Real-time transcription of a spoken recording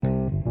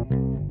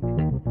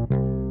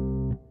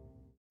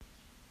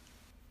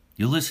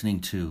You're listening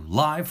to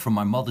Live from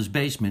My Mother's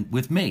Basement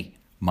with me,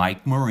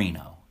 Mike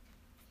Marino.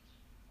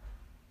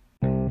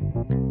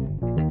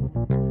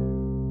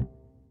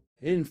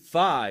 In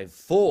 5,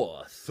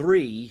 4,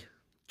 3,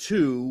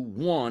 2,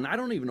 1. I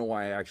don't even know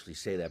why I actually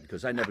say that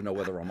because I never know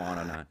whether I'm on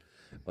or not.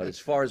 But as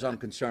far as I'm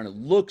concerned, it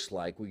looks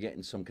like we're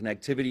getting some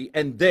connectivity,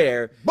 and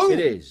there Boom. it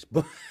is.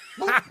 Boom,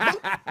 boom,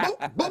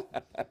 boom.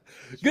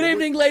 Good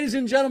evening, ladies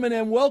and gentlemen,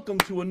 and welcome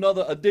to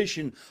another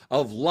edition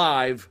of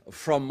Live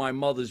from My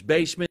Mother's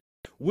Basement.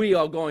 We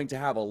are going to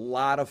have a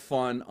lot of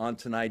fun on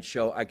tonight's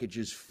show. I could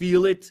just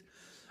feel it.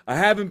 I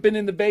haven't been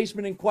in the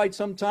basement in quite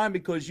some time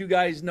because you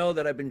guys know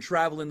that I've been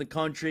traveling the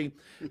country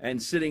and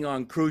sitting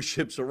on cruise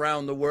ships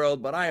around the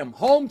world. But I am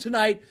home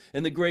tonight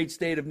in the great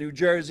state of New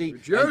Jersey. New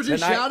Jersey,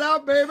 tonight, shout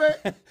out,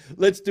 baby.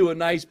 Let's do a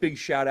nice big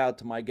shout out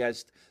to my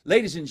guest.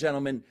 Ladies and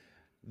gentlemen,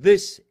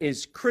 this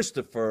is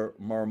Christopher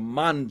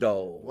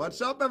Marmondo.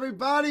 What's up,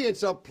 everybody?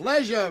 It's a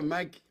pleasure,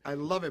 Mike. I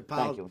love it,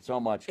 pal. Thank you so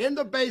much. In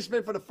the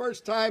basement for the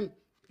first time.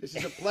 This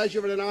is a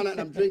pleasure and an honor, and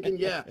I'm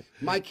drinking,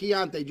 my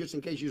Chianti, just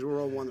in case you were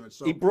all wondering.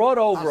 So, he brought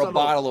over a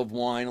bottle of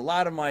wine. A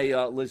lot of my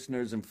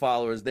listeners and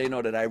followers, they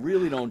know that I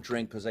really don't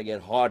drink because I get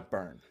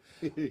heartburn.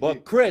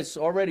 But Chris,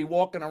 already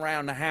walking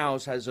around the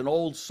house, has an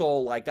old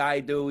soul like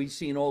I do. He's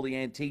seen all the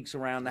antiques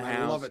around the house.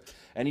 I love it.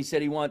 And he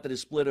said he wanted to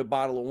split a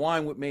bottle of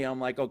wine with me. I'm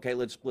like, okay,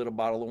 let's split a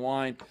bottle of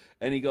wine.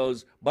 And he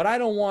goes, but I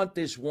don't want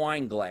this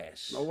wine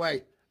glass. No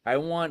way. I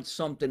want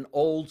something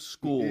old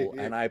school.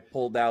 And I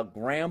pulled out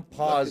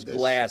Grandpa's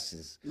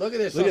glasses. Look at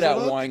this. Look at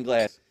that wine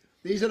glass.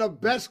 These are the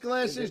best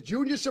glasses.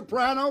 Junior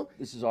Soprano.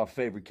 This is our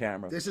favorite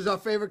camera. This is our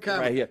favorite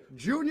camera. Right here.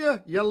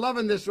 Junior, you're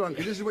loving this one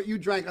because this is what you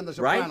drank on the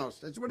Sopranos.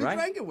 Right? That's what he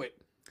drank it with.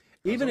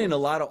 Even in a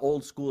lot of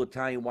old school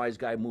Italian wise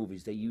guy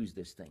movies, they use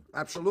this thing.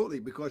 Absolutely,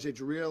 because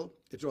it's real,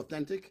 it's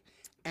authentic,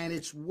 and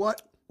it's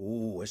what?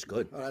 Ooh, it's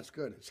good. Oh, that's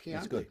good. It's Chianti.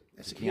 It's good.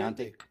 It's a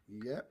Chianti.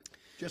 Yep.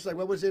 Just like,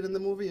 what was it in the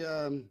movie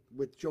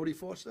with Jodie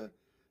Foster?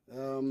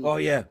 Oh,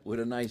 yeah,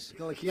 with a nice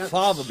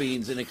fava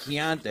beans in a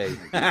Chianti.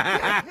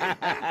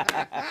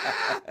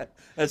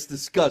 That's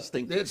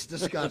disgusting. It's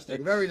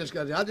disgusting. Very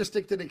disgusting. I'll just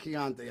stick to the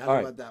Chianti. How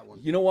about that one?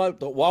 You know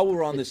what? While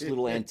we're on this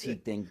little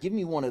antique thing, give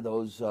me one of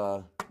those.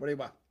 What do you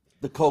want?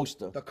 The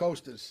coaster. The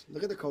coasters.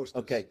 Look at the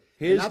coasters. Okay,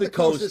 here's not the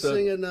coaster.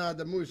 Singing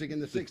the music in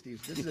the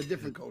 60s. This is a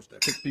different coaster.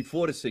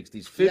 Before the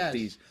 60s, 50s.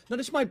 Yes. No,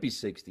 this might be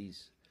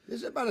 60s.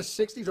 This is about a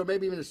 60s or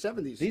maybe even the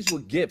 70s. These were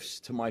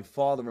gifts to my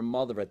father and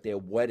mother at their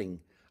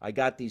wedding. I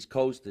got these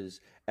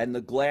coasters, and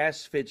the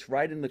glass fits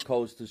right in the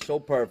coaster so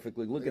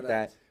perfectly. Look at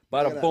that.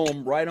 Bada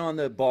boom, right on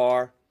the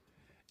bar.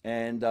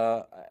 And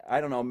I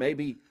don't know,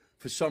 maybe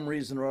for some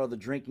reason or other,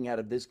 drinking out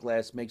of this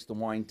glass makes the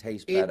wine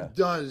taste better. It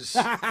does.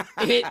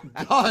 It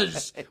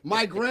does.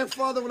 My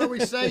grandfather would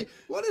always say,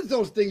 what are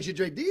those things you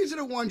drink? These are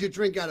the ones you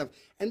drink out of.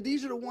 And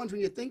these are the ones, when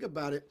you think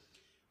about it,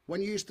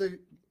 when you used to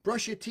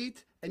brush your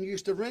teeth and you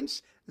used to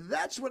rinse,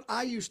 that's what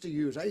I used to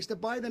use. I used to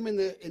buy them in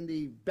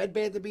the Bed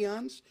Bath &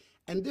 Beyonds,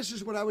 and this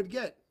is what I would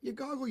get. You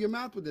gargle your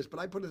mouth with this, but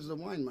I put it as a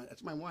wine.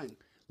 That's my wine.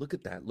 Look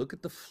at that. Look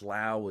at the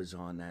flowers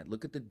on that.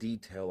 Look at the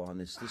detail on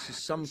this. This is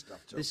some stuff.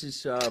 This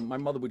is my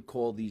mother would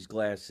call these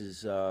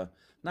glasses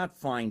not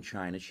fine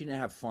china. She didn't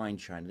have fine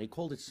china. They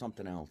called it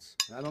something else.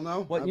 I don't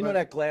know. What, you know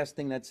that glass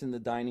thing that's in the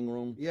dining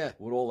room? Yeah.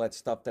 With all that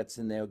stuff that's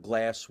in there,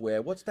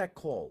 glassware. What's that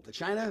called? The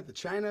china,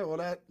 all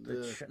that.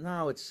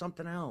 No, it's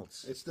something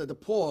else. It's the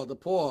paw, the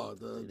hoof.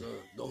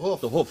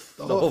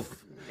 The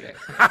hoof.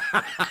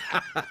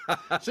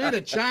 See,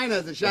 the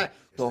china, the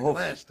hoof.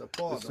 Glass, the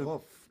paw, the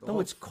hoof. No,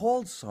 it's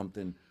called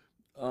something.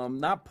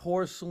 Not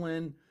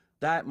porcelain.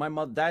 That my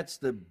mother. That's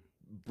the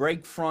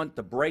brake front,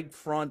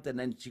 and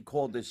then she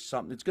called this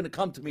something. It's going to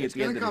come to me at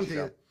the end of the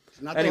show.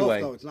 It's not the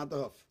hoof, though. It's not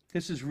the hoof.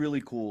 This is really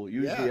cool.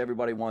 Usually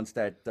everybody wants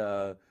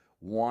that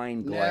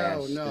wine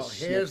glass. No.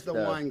 Here's the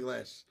wine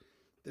glass.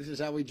 This is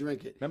how we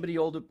drink it. Remember the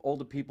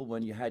older people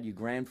when you had your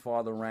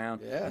grandfather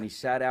around and he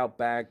sat out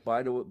back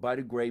by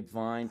the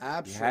grapevine.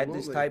 Absolutely. You had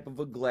this type of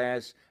a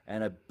glass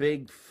and a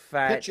big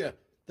fat pitcher.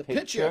 The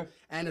pitcher,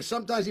 and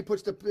sometimes he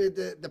puts the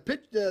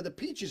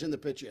peaches in the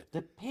pitcher.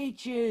 The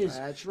peaches.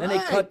 That's right. And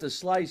they cut the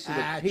slice of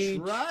the peach.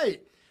 That's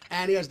right.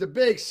 And he has the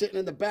big sitting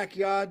in the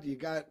backyard. You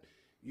got.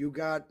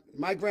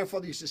 My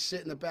grandfather used to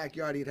sit in the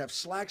backyard. He'd have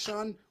slacks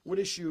on with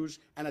his shoes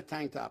and a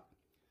tank top.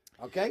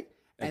 Okay.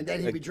 And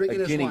then he'd be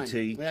drinking his guinea wine.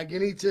 tea. Yeah,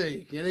 guinea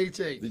tea. Guinea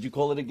tea. Did you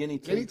call it a guinea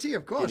tea? Guinea tea,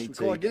 of course. We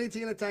call it guinea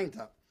tea and a tank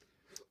top.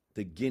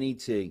 The guinea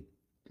tea.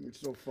 It's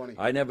so funny.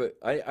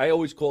 I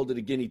always called it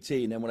a guinea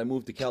tea, and then when I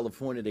moved to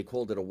California, they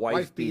called it a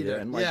wife beater.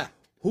 And like,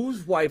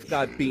 whose wife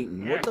got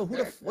beaten? What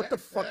the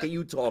fuck are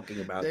you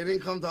talking about? They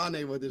didn't come to our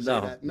neighborhood to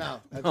say that. No,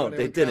 that's no, what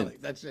they didn't.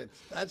 That's it.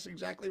 That's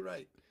exactly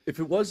right. If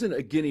it wasn't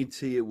a guinea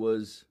tea, it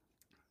was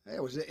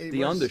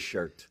the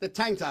undershirt. The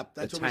tank top.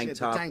 That's what we said.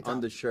 The tank top.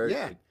 Undershirt.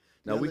 Yeah.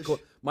 No,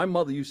 my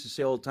mother used to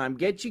say all the time,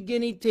 get your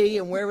guinea tea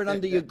and wear it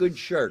under your good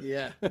shirt.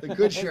 Yeah, the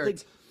good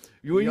shirt.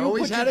 You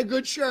always had a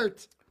good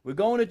shirt. We're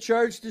going to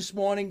church this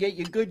morning. Get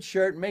your good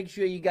shirt. Make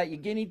sure you got your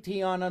guinea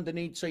tea on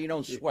underneath so you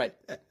don't sweat.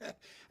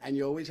 And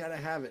you always had to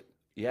have it.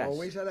 Yes.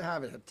 Always had to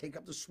have it. Take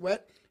up the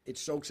sweat. It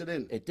soaks it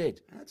in. It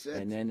did. That's it.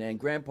 And then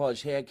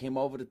Grandpa's hair came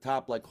over the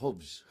top like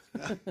hooves.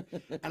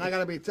 And I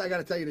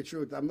gotta tell you the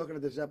truth. I'm looking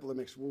at the Zeppelin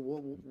mix.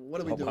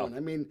 What are we Oh, wow. doing? I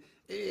mean,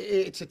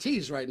 it's a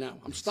tease right now.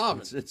 I'm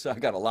starving. I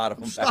got a lot of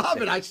them. back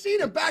Starving. there. I see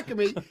them back of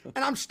me,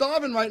 and I'm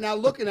starving right now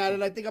looking at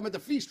it. I think I'm at the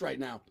feast right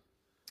now.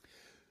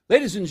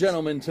 Ladies and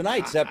gentlemen,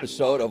 tonight's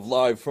episode of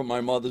Live from My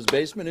Mother's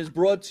Basement is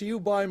brought to you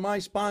by my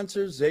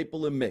sponsor,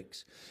 Zeppelin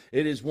Mix.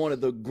 It is one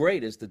of the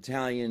greatest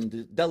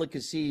Italian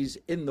delicacies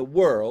in the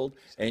world,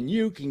 and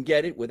you can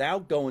get it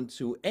without going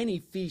to any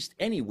feast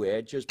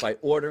anywhere just by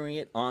ordering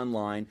it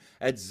online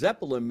at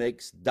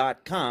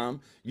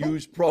ZeppelinMix.com.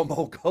 Use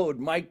promo code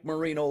Mike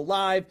Marino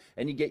Live,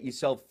 and you get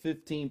yourself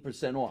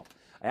 15% off.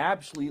 I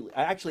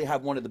actually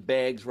have one of the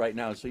bags right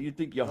now, so you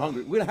think you're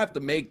hungry. We're going to have to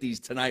make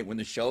these tonight when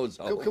the show's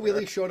over. Can we at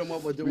least show them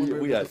what we're doing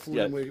with yes, the food?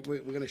 yes. And we're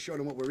going to show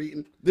them what we're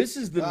eating. This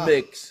is the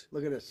mix.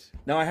 Look at this.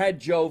 Now, I had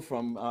Joe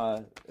from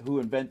who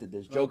invented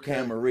this, Joe Okay.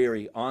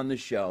 Camariri, on the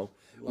show.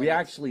 We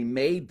actually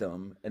made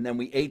them, and then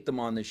we ate them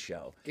on the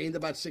show Gained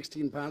about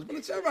 16 pounds, but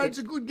it's all right. It's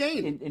a good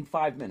gain. in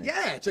 5 minutes.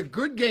 Yeah, it's a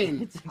good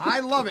gain.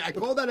 I love it. I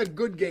call that a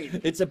good gain.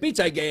 It's a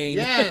pizza gain.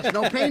 Yes,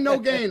 no pain, no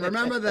gain.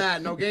 Remember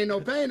that. No gain,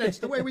 no pain. That's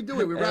the way we do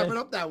it. We wrap it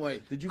up that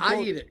way. I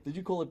eat it. Did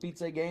you call it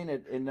pizza gain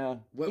in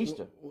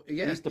Easter?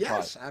 Yes, Easter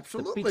yes, pie.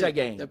 absolutely. The pizza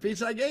gain. The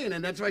pizza gain.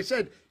 And that's what I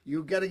said.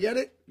 You got to get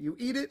it. You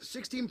eat it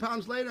 16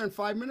 pounds later in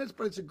 5 minutes,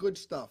 but it's a good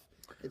stuff.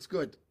 It's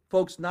good.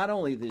 Folks, not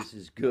only this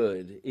is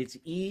good, it's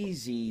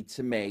easy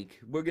to make.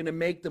 We're going to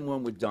make them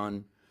when we're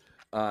done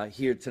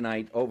here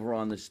tonight over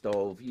on the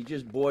stove. You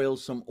just boil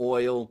some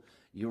oil,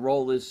 you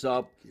roll this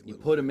up, you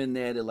put them in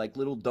there. They're like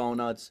little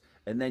donuts,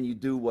 and then you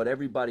do what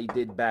everybody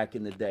did back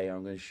in the day.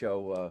 I'm going to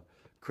show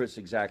Chris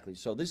exactly.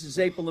 So this is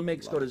Zeppelin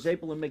Mix. Go to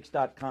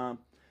ZeppelinMix.com.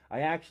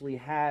 I actually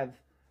have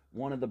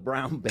one of the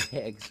brown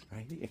bags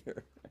right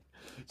here.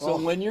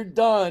 So when you're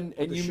done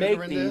and you make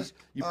these,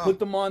 you put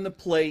them on the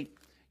plate.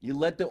 You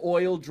let the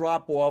oil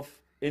drop off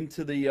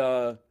into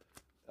the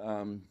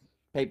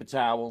paper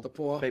towel. The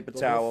paw. Paper the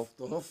towel. Hoof,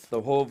 the hoof.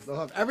 The hoof. The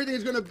hoof.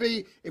 Everything's going to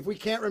be, if we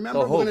can't remember,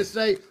 The we're going to hoof.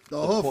 say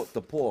the hoof.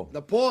 The paw.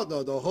 The paw,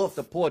 though, the hoof.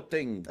 The poor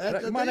thing.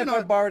 That- Mind you if know,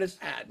 I borrow this?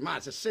 Man,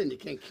 it's a sin. You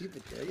can't keep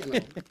it there, you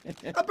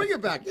know. I'll bring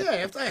it back. Yeah,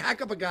 after I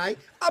hack up a guy,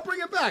 I'll bring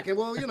it back. And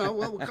we'll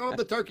come up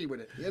the turkey with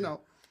it, you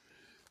know.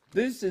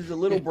 This is a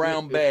little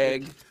brown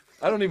bag.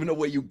 I don't even know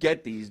where you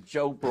get these.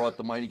 Joe brought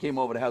them on. He came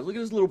over the house. Look at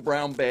this little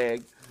brown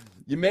bag.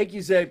 You make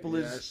your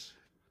Zeppelins, Yes.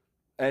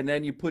 and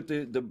then you put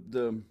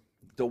the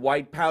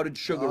white powdered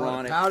sugar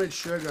on it. Powdered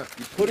sugar.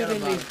 You put it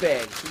in these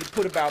bags. So you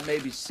put about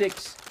maybe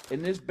 6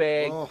 in this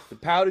bag. Oh. The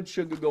powdered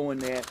sugar go in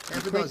there. You Half a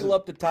sprinkle dozen.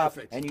 up the top,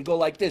 Perfect. and you go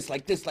like this,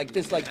 like this, like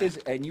this, like this,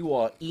 and you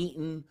are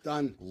eating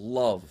Done.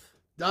 love.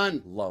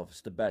 Done. Love.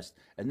 It's the best.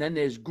 And then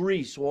there's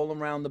grease all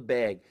around the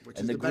bag. Which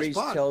and is the the best grease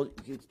part. tells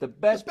it's the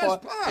best, best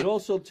part. part. It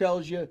also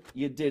tells you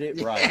did it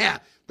right. Yeah.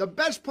 The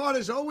best part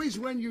is always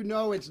when you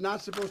know it's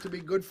not supposed to be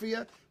good for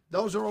you.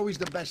 Those are always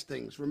the best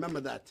things. Remember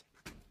that.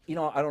 You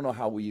know, I don't know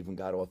how we even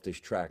got off this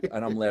track,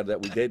 and I'm glad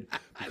that we did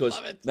because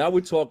love it. now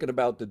we're talking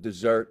about the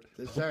dessert.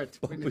 Dessert.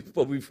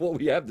 But before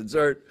we have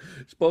dessert,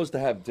 we're supposed to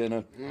have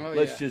dinner. Oh,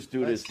 Let's yeah. just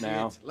do Let's this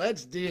now. do it.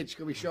 Let's do it.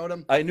 Can we show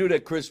them? I knew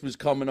that Chris was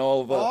coming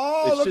over.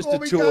 Oh, it's look just what the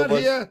we two got of us.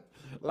 here.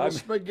 Little I'm-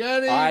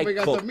 spaghetti. I We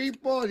got cooked. the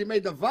meatballs. You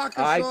made the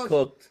vodka I sauce.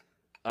 cooked.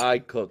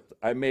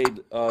 I made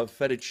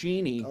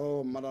fettuccine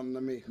Oh,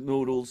 madame mia.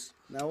 noodles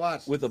Now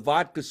what? with a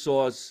vodka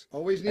sauce.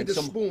 Always need and the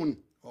some spoon.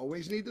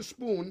 Always need the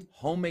spoon.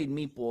 homemade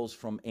meatballs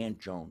from Aunt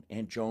Joan.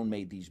 Aunt Joan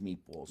made these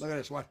meatballs. Look at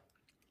this. What?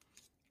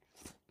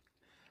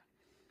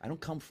 I don't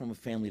come from a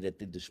family that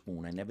did the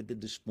spoon. I never did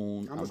the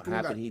spoon. I'm a I'm spoon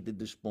happy guy. he did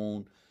the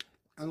spoon.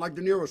 And like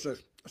De Niro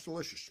says, it's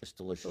delicious. It's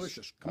delicious.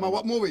 Delicious. Come on,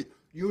 what movie?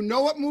 You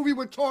know what movie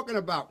we're talking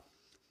about.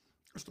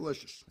 It's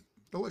delicious.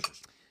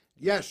 Delicious.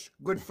 Yes,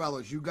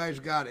 Goodfellas. You guys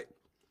got it.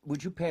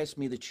 Would you pass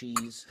me the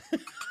cheese?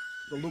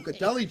 The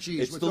Lucatelli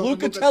cheese. It's We're the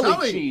talking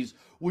Lucatelli cheese,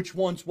 which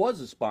once was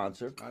a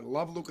sponsor. I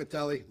love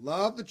Lucatelli.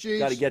 Love the cheese.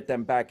 Got to get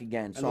them back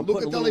again. And So the I'm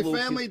putting a little Lucatelli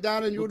family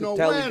down in you know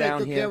Lucatelli where. They down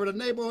took here. care of the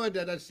neighborhood.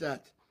 That's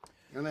that.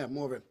 And they have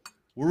more of it.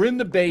 We're in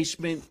the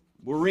basement.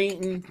 We're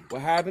eating. We're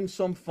having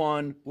some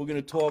fun. We're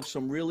going to talk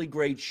some really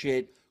great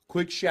shit.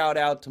 Quick shout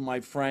out to my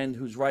friend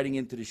who's writing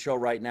into the show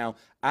right now,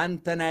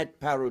 Antoinette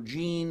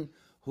Parogine,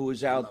 who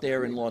is out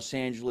there in Los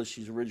Angeles.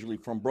 She's originally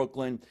from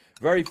Brooklyn.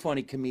 Very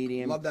funny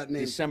comedian. Love that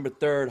name. December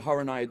 3rd,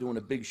 her and I are doing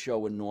a big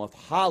show in North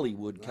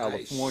Hollywood,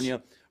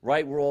 California,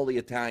 right where all the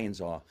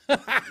Italians are.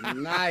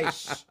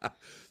 Nice.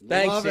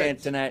 Thanks, Love it.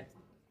 Antoinette.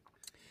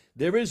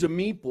 There is a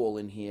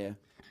meatball in here.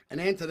 And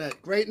Antoinette.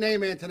 Great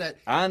name, Antoinette.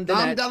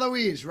 Antoinette. Dom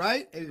DeLuise,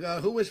 right?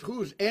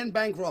 Who's Anne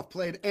Bancroft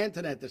played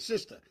Antoinette, the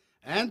sister.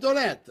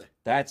 Antoinette.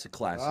 That's a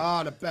classic.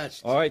 Ah, the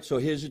best. All right, so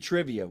here's a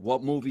trivia.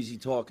 What movie is he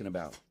talking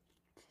about?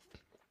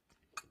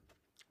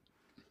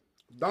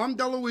 Dom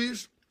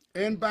DeLuise,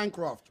 Anne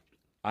Bancroft.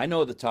 I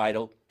know the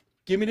title.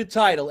 Give me the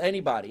title.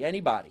 Anybody.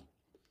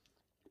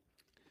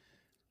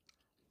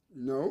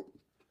 No.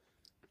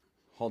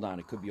 Hold on,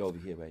 it could be over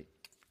here, right?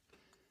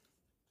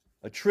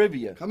 A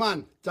trivia. Come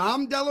on.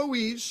 Dom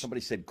DeLuise.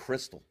 Somebody said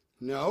crystal.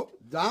 No.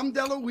 Dom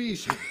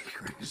DeLuise.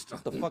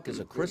 What the fuck is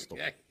a crystal?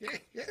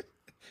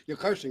 You're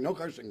cursing. No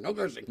cursing. No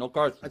cursing. No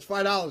cards. That's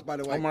 $5, by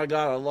the way. Oh my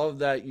God, I love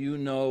that you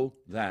know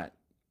that.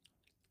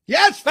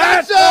 Yes,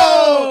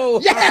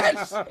 Fatso! Fatso!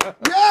 Yes!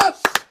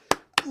 Yes!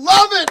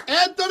 Love it,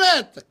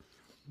 Antoinette!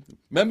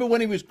 Remember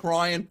when he was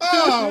crying?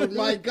 Oh,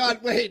 my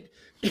God, wait.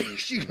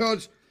 She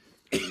goes,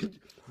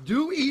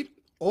 do eat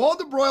all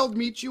the broiled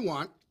meats you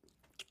want.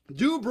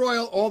 Do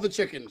broil all the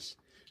chickens.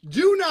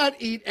 Do not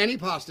eat any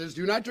pastas.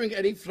 Do not drink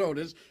any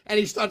sodas. And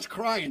he starts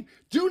crying.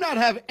 Do not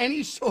have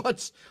any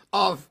sorts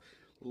of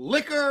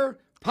liquor,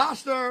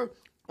 pasta,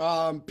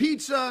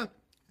 pizza.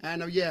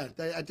 And yeah,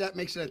 that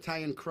makes an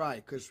Italian cry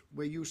because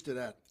we're used to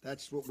that.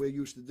 That's what we're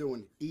used to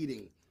doing,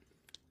 eating.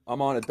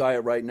 I'm on a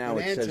diet right now.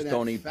 And It says Antoinette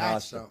don't eat Fatso.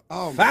 pasta.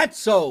 Oh,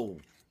 Fatso!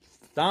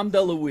 Dom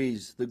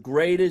DeLuise, the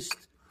greatest,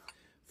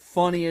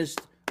 funniest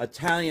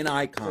Italian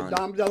icon.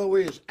 Dom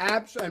DeLuise,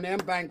 and Anne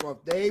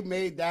Bancroft, they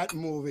made that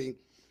movie.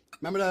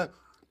 Remember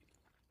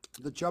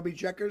the Chubby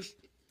Checkers?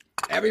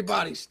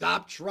 Everybody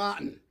stop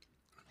trotting.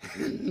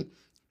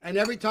 And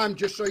every time,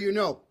 just so you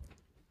know,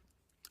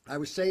 I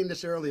was saying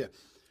this earlier.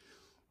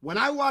 When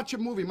I watch a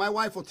movie, my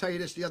wife will tell you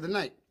this the other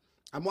night.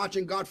 I'm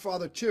watching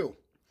Godfather 2.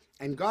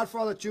 And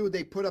Godfather 2,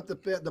 they put up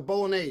the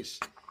bolognese.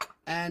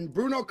 And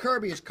Bruno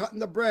Kirby is cutting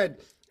the bread,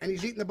 and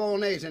he's eating the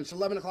bolognese, and it's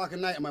 11 o'clock at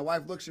night, and my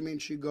wife looks at me,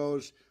 and she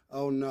goes,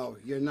 oh, no,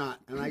 you're not.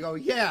 And I go,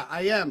 yeah,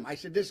 I am. I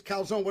said, this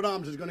calzone with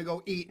arms is going to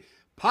go eat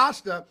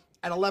pasta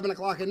at 11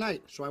 o'clock at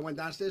night. So I went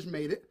downstairs,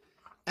 made it,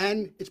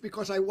 and it's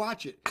because I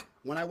watch it.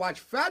 When I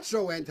watch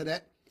Fatso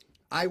Antoinette,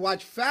 I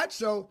watch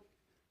Fatso.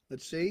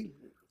 Let's see.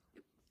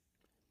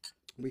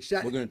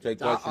 We're going to take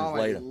questions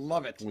later. I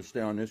love it. We'll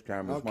stay on this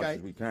camera as much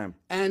as we can.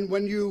 And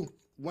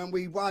when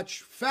we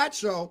watch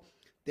Fatso,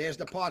 there's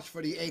the parts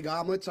for the egg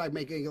omelets. I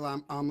make egg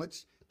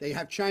omelets. They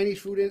have Chinese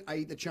food in. I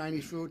eat the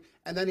Chinese food.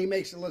 And then he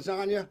makes the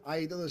lasagna.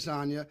 I eat the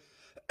lasagna.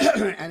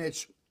 And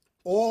it's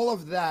all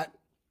of that.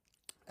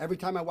 Every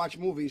time I watch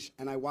movies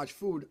and I watch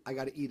food, I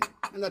got to eat it.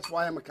 And that's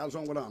why I'm a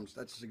calzone with arms.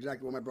 That's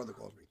exactly what my brother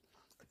calls me.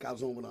 A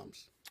calzone with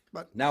arms.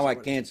 But now I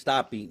can't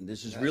stop eating.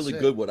 This is really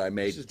good what I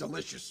made. This is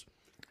delicious.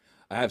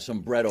 I have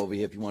some bread over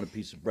here if you want a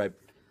piece of bread.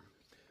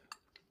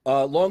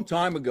 A long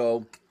time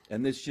ago,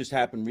 and this just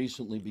happened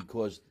recently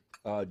because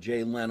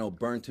Jay Leno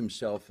burnt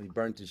himself. He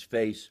burnt his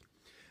face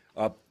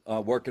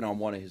working on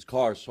one of his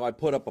cars. So I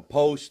put up a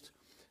post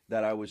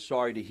that I was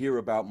sorry to hear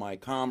about my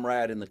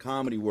comrade in the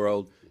comedy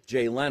world,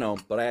 Jay Leno,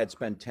 but I had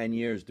spent 10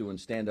 years doing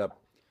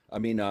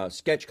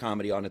sketch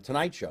comedy on The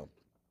Tonight Show.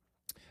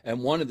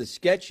 And one of the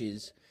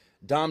sketches,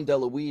 Dom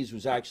DeLuise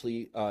was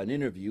actually an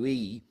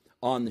interviewee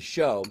on the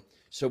show.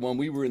 So when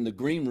we were in the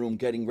green room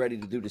getting ready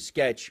to do the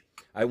sketch,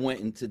 I went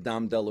into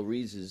Dom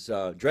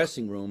DeLuise's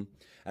dressing room,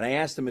 and I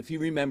asked him if he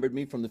remembered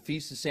me from the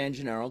Feast of San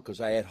Gennaro, because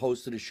I had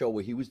hosted a show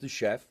where he was the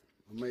chef.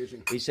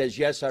 Amazing. He says,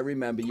 yes, I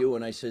remember you.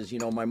 And I says,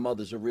 my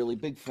mother's a really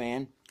big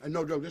fan. And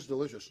no joke, this is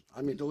delicious.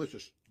 I mean,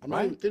 delicious. I'm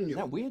not even kidding you.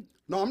 Not weird.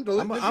 No, I'm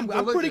delicious. I'm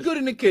pretty good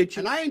in the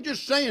kitchen. And I ain't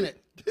just saying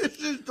it. This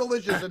is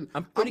delicious. And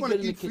I'm going to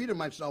keep feeding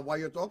myself while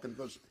you're talking.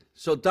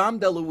 So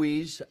Dom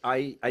DeLuise,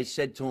 I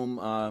said to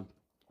him,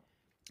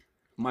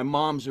 my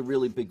mom's a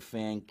really big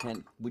fan.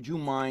 Would you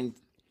mind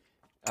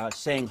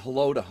saying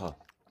hello to her?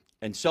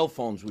 And cell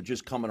phones were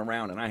just coming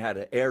around, and I had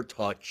an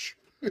AirTouch.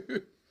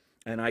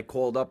 And I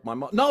called up my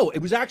mom. No,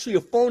 it was actually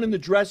a phone in the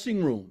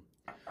dressing room.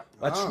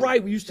 That's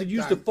right. We used to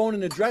use the phone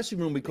in the dressing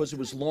room because it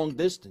was long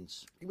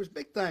distance. He was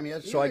big time.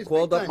 So I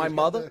called up my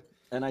mother,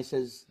 and I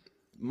says,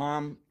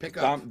 Mom,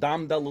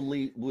 Dom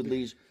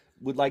DeLuise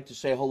would like to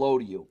say hello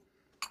to you.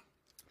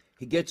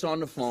 He gets on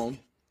the phone.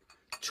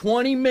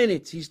 20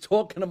 minutes, he's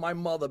talking to my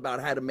mother about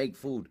how to make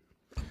food.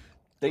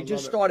 They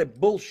just started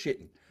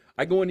bullshitting.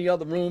 I go in the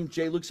other room.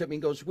 Jay looks at me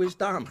and goes, where's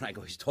Dom? And I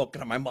go, he's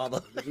talking to my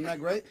mother. Isn't that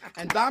great?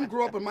 And Dom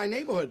grew up in my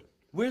neighborhood.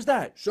 Where's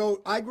that?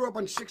 So I grew up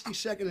on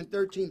 62nd and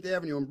 13th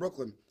Avenue in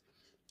Brooklyn.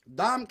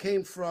 Dom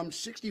came from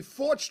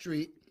 64th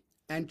Street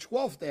and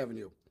 12th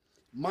Avenue.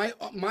 My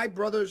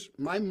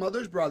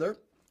mother's brother,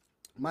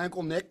 my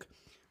Uncle Nick,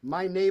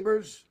 my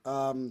neighbors,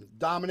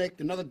 Dominic,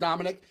 another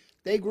Dominic,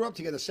 they grew up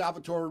together.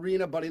 Salvatore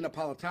Arena, Buddy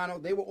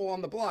Napolitano, they were all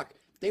on the block.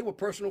 They were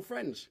personal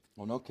friends.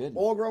 Oh, no kidding.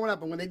 All growing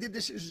up. And when they did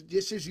This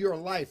Is Your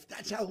Life,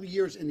 that's how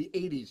years in the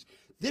 80s.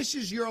 This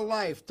Is Your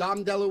Life,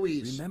 Dom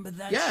DeLuise. Remember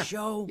that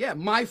show? Yeah,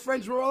 my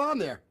friends were all on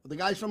there. The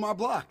guys from our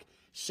block.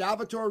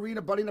 Salvatore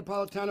Arena, Buddy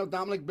Napolitano,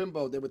 Dominic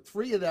Bimbo. There were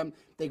three of them.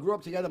 They grew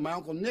up together. My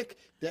Uncle Nick,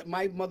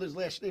 my mother's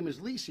last name is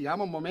Lisi.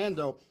 I'm a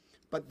Momando,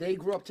 but they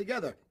grew up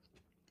together.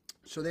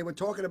 So they were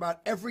talking about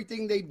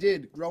everything they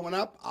did growing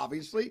up,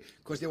 obviously,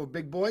 because they were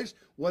big boys.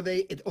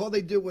 All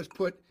they did was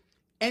put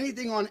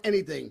anything on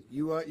anything.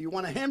 You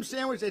want a ham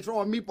sandwich, they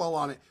throw a meatball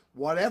on it.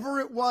 Whatever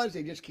it was,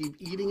 they just keep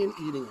eating and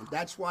eating. And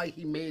that's why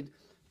he made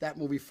that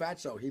movie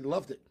Fatso. He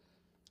loved it.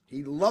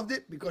 He loved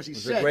it because he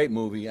said, it's a great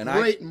movie. And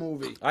great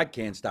movie. I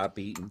can't stop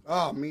eating.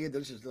 Oh, me, I'm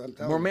telling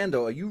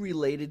Mormando, are you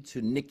related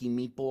to Nicky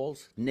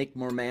Meatballs? Nick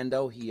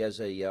Mormando? He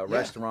has a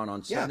restaurant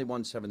on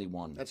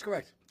 7171. That's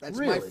correct. That's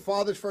Really? my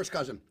father's first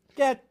cousin.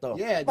 Get the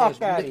Yeah, fuck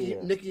there's out of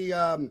here.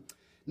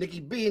 Nicky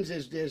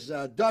Beans, there's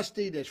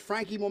Dusty, there's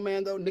Frankie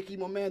Momando, Nicky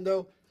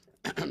Momando.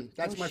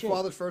 That's my shit.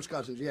 father's first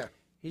cousins, yeah.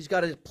 He's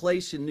got a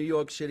place in New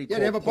York City Yeah,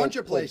 called they have a bunch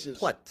of places.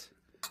 Poplet.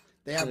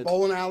 They have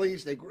bowling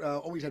alleys. They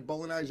always had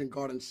bowling alleys in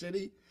Garden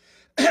City.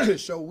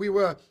 So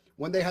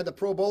when they had the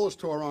Pro Bowlers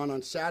tour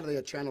on Saturday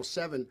at Channel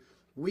 7,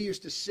 we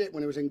used to sit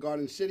when it was in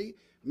Garden City.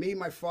 Me,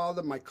 my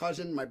father, my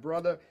cousin, my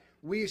brother,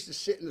 we used to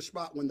sit in the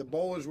spot when the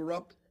bowlers were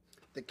up.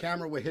 The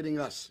camera were hitting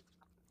us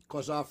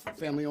because our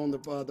family owned the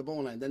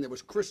bowling alley. Then there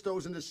was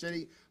Cristo's in the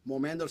city,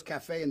 Momando's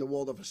Cafe in the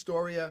Waldorf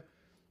Astoria.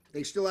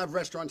 They still have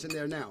restaurants in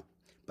there now.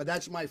 But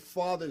that's my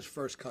father's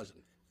first cousin.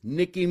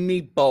 Nicky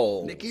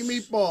Meatballs. Nicky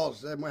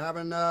Meatballs. And we're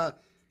having the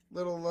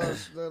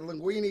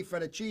linguine,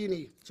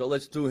 fettuccine. So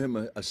let's do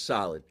him a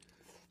solid.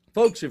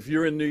 Folks, if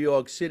you're in New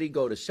York City,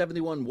 go to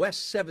 71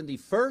 West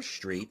 71st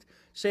Street.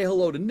 Say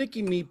hello to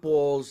Nicky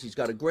Meatballs. He's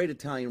got a great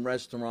Italian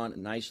restaurant, a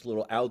nice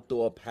little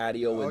outdoor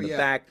patio in the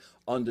back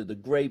under the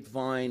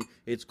grapevine.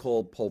 It's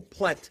called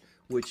Poplet,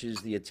 which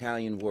is the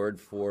Italian word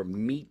for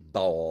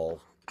meatball.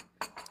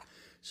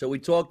 So we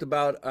talked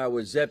about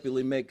our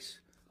Zeppeli Mix,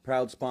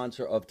 proud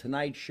sponsor of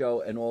tonight's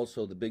show, and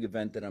also the big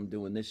event that I'm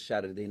doing this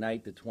Saturday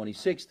night, the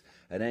 26th,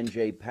 at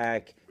NJ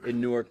Pack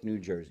in Newark, New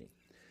Jersey.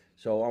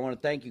 So I want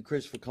to thank you,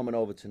 Chris, for coming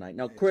over tonight.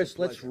 Now, Chris,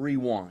 let's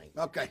rewind.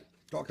 Okay,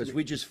 talk to Because me.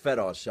 we just fed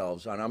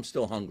ourselves, and I'm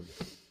still hungry.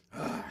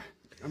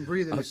 I'm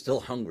breathing. I'm still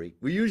hungry.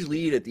 We usually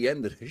eat at the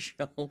end of the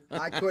show.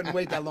 I couldn't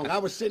wait that long. I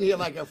was sitting here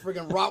like a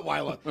friggin'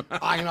 Rottweiler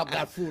eyeing up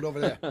that food over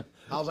there.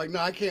 I was like, no,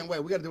 I can't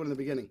wait. We got to do it in the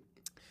beginning.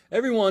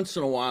 Every once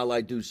in a while,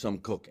 I do some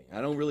cooking.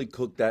 I don't really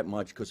cook that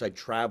much because I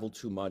travel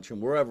too much,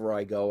 and wherever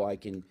I go, I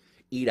can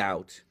eat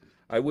out.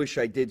 I wish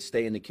I did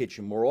stay in the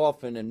kitchen more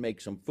often and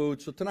make some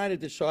food. So tonight I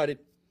decided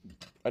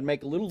I'd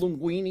make a little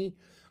linguine.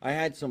 I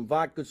had some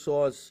vodka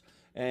sauce,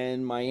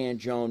 and my Aunt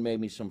Joan made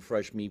me some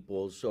fresh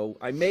meatballs. So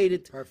I made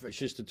it. Perfect. It's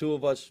just the two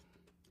of us.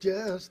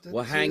 Just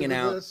We're hanging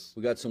out.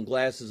 We got some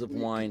glasses of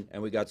wine,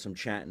 and we got some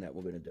chatting that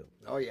we're going to do.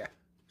 Oh, yeah.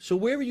 So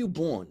where were you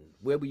born?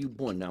 Where were you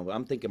born? Now,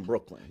 I'm thinking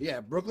Brooklyn.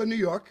 Yeah, Brooklyn, New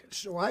York.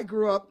 So I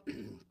grew up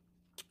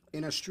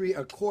in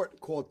a court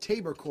called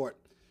Tabor Court.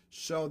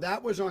 So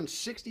that was on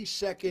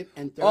 62nd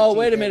and 13th. Oh,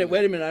 wait a minute.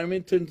 Avenue. I didn't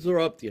mean to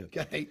interrupt you.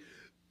 Okay.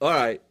 All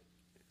right.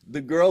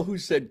 The girl who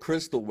said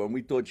Crystal when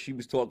we thought she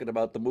was talking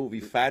about the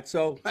movie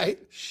Fatso, Right.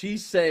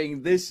 she's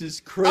saying this is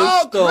Crystal.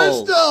 Oh,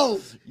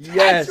 Crystal!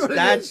 Yes,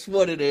 That's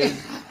what it is.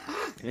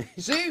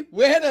 See?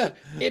 We're the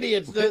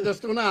idiots, the We're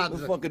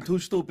stunad. fucking two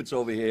stupids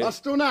over here. The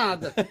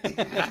stunad.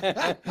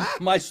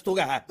 My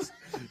stugas.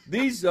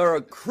 These are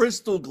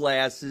crystal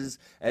glasses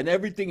and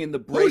everything in the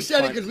break. Who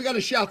said it? Because we got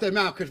to shout them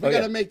out, because we Okay.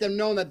 got to make them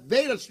known that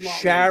they're the smart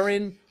ones.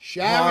 Sharon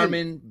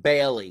Harmon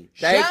Bailey.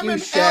 Thank you,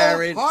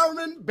 Sharon.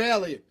 Harmon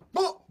Bailey.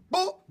 Boop,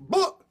 boop,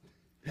 boop.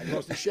 That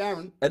goes to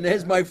Sharon. And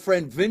there's my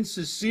friend Vince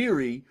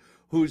Ciceri,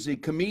 who's a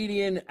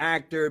comedian,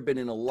 actor, been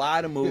in a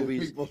lot of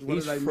movies. What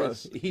did I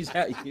miss? He's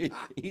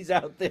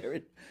out there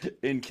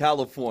in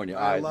California.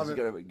 I love it.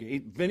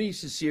 Vinny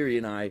Ciceri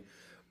and I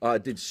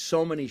did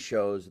so many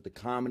shows at the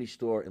Comedy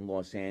Store in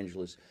Los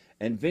Angeles.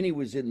 And Vinny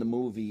was in the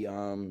movie,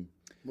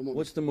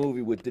 what's the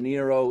movie with De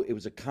Niro? It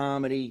was a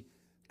comedy.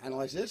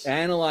 Analyze this.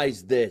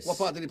 Analyze This. What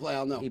part did he play?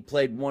 I'll know. He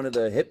played one of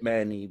the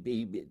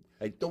hitmen.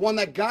 The one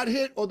that got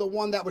hit or the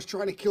one that was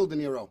trying to kill De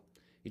Niro?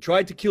 He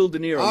tried to kill De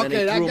Niro, and Okay, then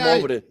they that threw him guy.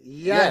 over the...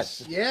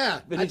 Yes, yeah.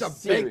 Vinny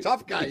That's a big, Ciceri.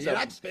 tough guy. He's Yeah, a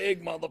that's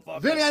big motherfucker.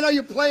 Vinny, I know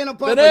you're playing a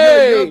part, Vinny!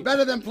 but you're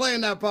better than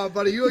playing that part,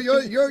 buddy. You're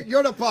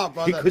the part,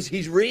 brother. Because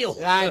he's real.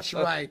 That's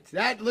right.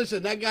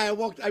 Listen, that guy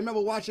I remember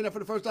watching that for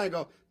the first time. I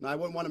go, no, I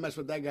wouldn't want to mess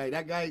with that guy.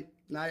 That guy,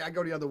 no, I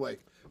go the other way.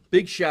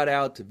 Big shout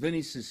out to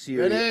Vinny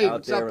Ciceri Vinny, out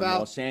what's there up, in pal?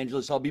 Los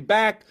Angeles. I'll be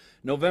back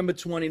November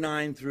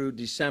 29 through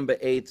December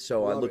 8th,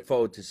 so I Love look it.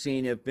 forward to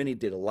seeing you. Vinny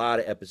did a lot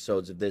of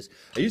episodes of this.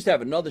 I used to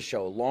have another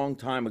show a long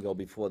time ago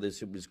before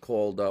this. It was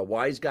called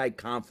Wise Guy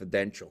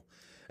Confidential.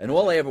 And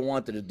all I ever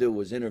wanted to do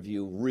was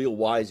interview real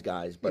wise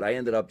guys, but I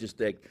ended up just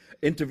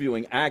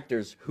interviewing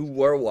actors who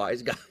were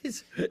wise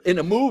guys in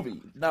a movie,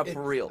 not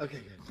for real. Okay,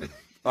 good.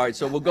 All right,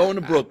 so we're going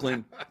to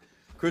Brooklyn.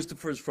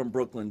 Christopher's from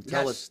Brooklyn.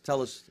 Tell Yes.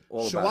 us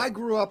all So about I it.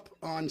 grew up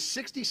on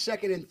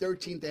 62nd and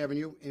 13th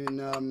Avenue in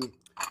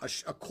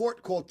a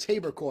court called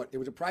Tabor Court. It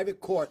was a private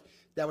court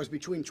that was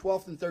between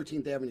 12th and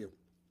 13th Avenue.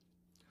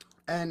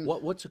 And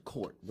What's a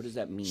court? What does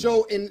that mean?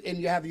 so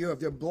you have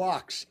their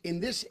blocks.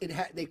 In this,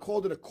 they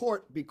called it a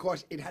court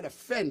because it had a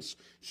fence.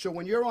 So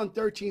when you're on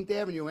 13th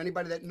Avenue,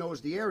 anybody that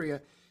knows the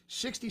area,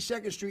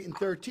 62nd Street and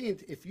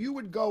 13th, if you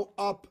would go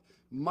up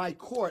my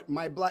court,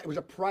 it was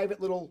a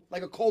private little,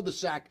 like a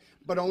cul-de-sac,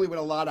 but only with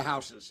a lot of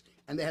houses.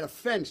 And they had a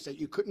fence that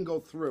you couldn't go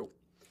through.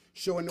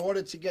 So in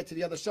order to get to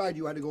the other side,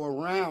 you had to go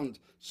around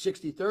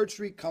 63rd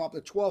Street, come up to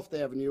 12th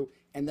Avenue,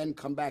 and then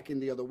come back in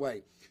the other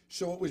way.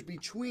 So it was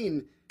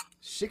between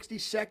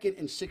 62nd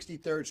and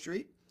 63rd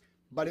Street,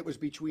 but it was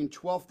between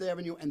 12th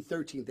Avenue and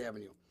 13th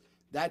Avenue.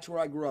 That's where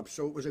I grew up.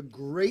 So it was a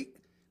great,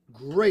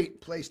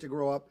 great place to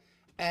grow up.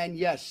 And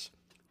yes,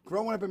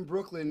 growing up in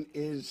Brooklyn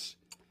is,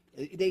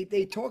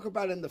 they talk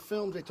about it in the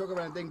films, they talk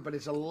about everything, but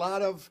it's a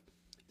lot of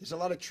There's a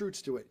lot of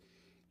truths to it.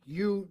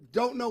 You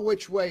don't know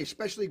which way,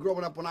 especially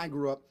growing up when I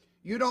grew up,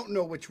 you don't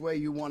know which way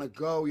you want to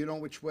go. You don't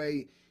know which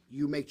way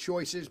you make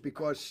choices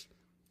because,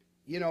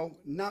 you know,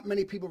 not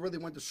many people really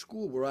went to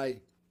school where I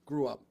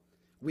grew up.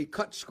 We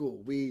cut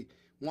school. We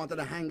wanted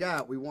to hang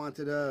out. We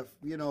wanted to,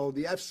 you know,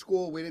 the F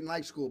school. We didn't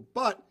like school.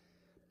 But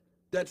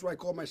that's why I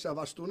called myself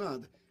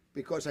Astunad,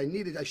 because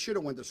I should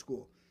have went to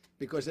school.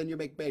 Because then you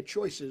make bad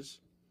choices,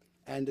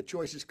 and the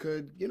choices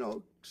could, you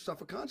know,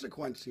 suffer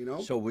consequence, you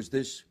know? So was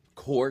this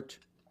court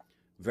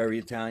very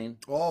Italian?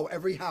 Oh,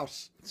 every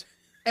house.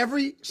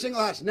 Every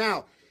single house.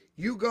 Now,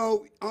 you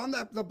go on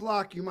the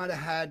block, you might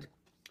have had,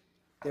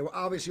 they were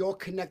obviously all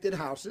connected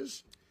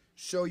houses.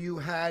 So you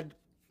had,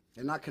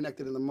 they're not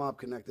connected in the mob,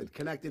 connected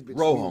between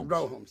row homes.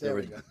 Row homes. There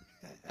we go.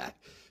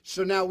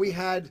 So now we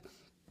had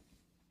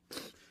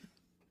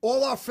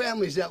all our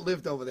families that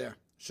lived over there.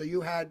 So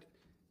you had,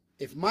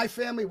 if my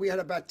family, we had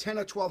about 10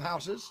 or 12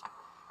 houses.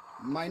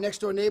 My next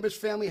door neighbor's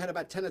family had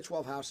about 10 or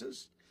 12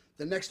 houses.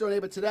 The next door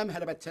neighbor to them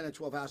had about 10 or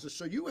 12 houses.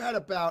 So you had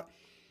about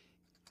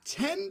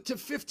 10 to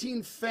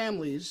 15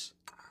 families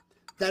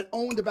that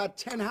owned about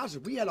 10 houses.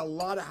 We had a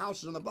lot of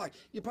houses on the block.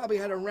 You probably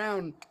had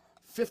around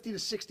 50 to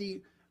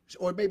 60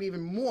 or maybe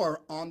even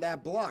more on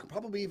that block,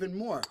 probably even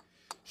more.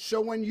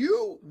 So when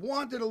you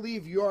wanted to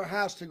leave your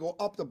house to go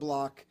up the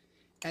block,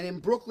 and in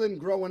Brooklyn,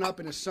 growing up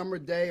in a summer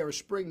day or a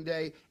spring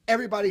day,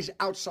 everybody's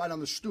outside on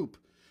the stoop.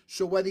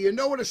 So whether you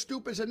know what a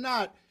stoop is or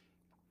not,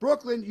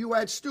 Brooklyn, you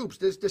had stoops.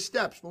 There's the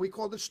steps, but we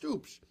call it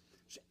stoops.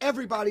 So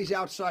everybody's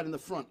outside in the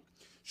front.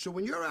 So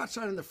when you're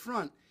outside in the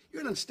front, you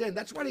understand.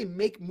 That's why they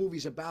make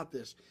movies about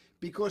this,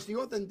 because the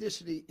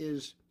authenticity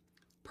is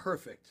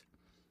perfect.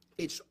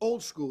 It's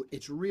old school.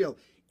 It's real.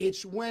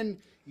 It's when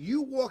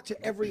you walk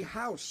to every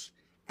house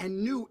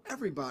and knew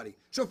everybody.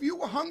 So if you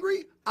were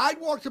hungry, I'd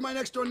walk to my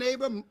next door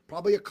neighbor,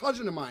 probably a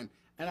cousin of mine,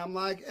 and I'm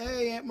like,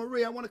 hey, Aunt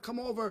Marie, I want to come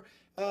over.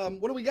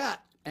 What do we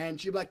got?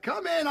 And she'd be like,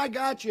 come in, I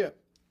got you.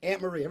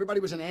 Aunt Marie.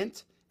 Everybody was an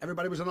aunt,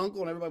 everybody was an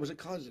uncle, and everybody was a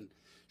cousin.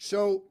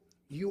 So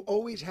you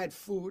always had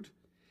food.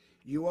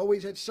 You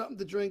always had something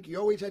to drink. You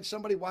always had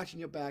somebody watching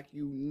your back.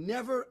 You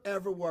never,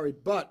 ever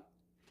worried. But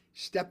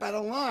step out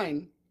of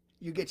line,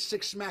 you get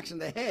 6 smacks in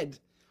the head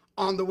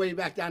on the way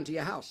back down to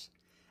your house.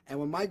 And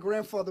when my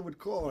grandfather would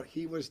call,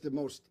 he was the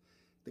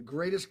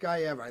greatest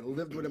guy ever. I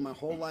lived with him my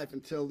whole life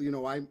until, you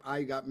know,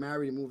 I got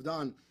married and moved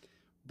on.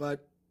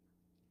 But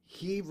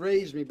he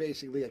raised me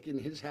basically like in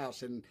his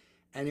house. And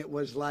it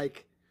was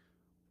like,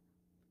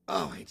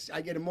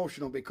 I get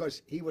emotional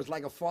because he was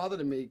like a father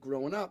to me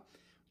growing up.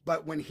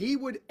 But when he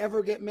would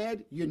ever get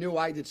mad, you knew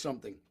I did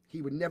something.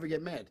 He would never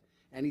get mad.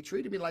 And he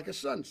treated me like a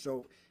son.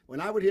 So when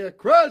I would hear,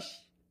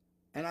 Chris,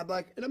 and I'd be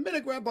like, in a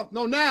minute, Grandpa,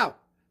 no, now.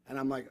 And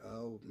I'm like,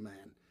 oh,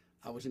 man,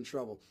 I was in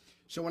trouble.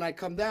 So when I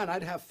come down,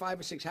 I'd have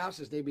 5 or 6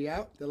 houses. They'd be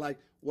out. They're like,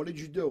 what did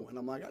you do? And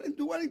I'm like, I didn't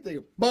do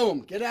anything.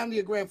 Boom, get down to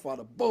your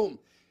grandfather. Boom.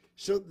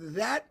 So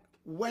that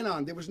went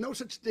on. There was no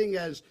such thing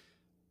as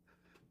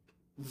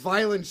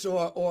violence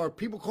or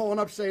people calling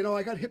up saying, oh,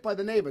 I got hit by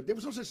the neighbor. There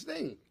was no such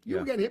thing. You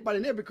were getting hit by the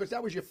neighbor because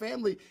that was your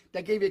family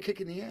that gave you a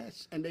kick in the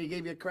ass and they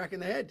gave you a crack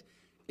in the head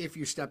if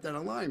you stepped out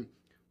of line.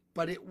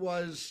 But it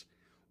was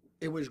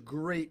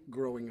great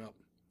growing up.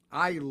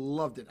 I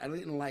loved it. I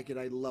didn't like it.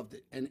 I loved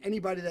it. And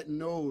anybody that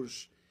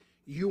knows,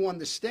 you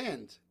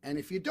understand. And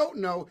if you don't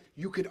know,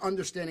 you could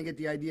understand and get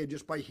the idea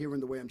just by hearing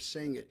the way I'm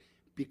saying it,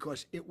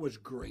 because it was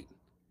great.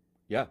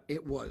 Yeah.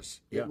 It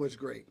was. It was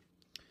great.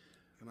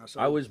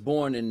 I was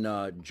born in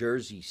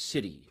Jersey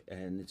City,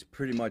 and it's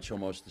pretty much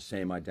almost the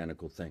same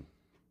identical thing.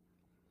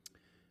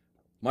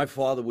 My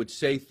father would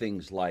say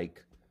things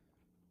like,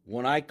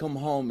 when I come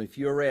home, if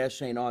your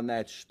ass ain't on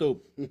that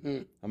stoop,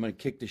 I'm going to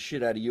kick the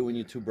shit out of you and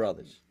your 2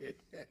 brothers.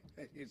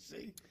 You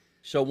see?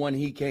 So when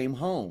he came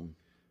home,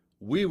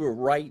 we were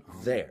right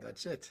there.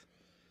 That's it.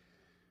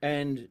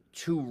 And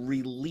to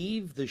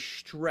relieve the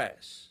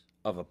stress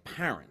of a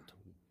parent,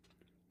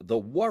 the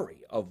worry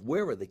of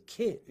where are the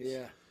kids,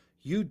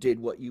 you did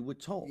what you were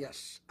told.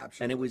 Yes,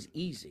 absolutely. And it was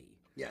easy.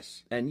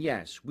 Yes. And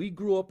yes, we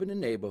grew up in a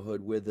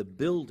neighborhood where the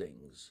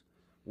buildings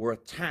were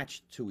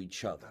attached to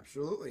each other.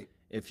 Absolutely.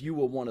 If you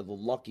were one of the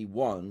lucky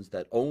ones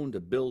that owned a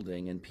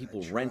building and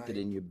people rented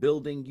in your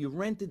building, you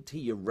rented to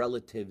your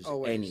relatives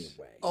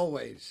anyway.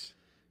 Always.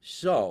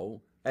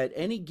 So, at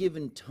any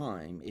given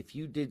time, if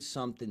you did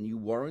something you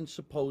weren't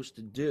supposed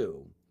to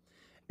do,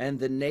 and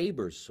the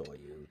neighbors saw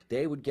you,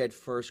 they would get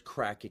first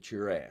crack at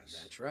your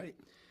ass. That's right.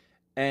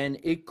 And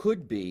it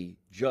could be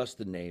just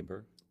a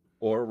neighbor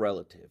or a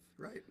relative.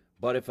 Right.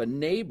 But if a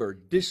neighbor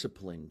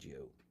disciplined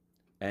you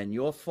and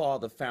your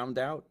father found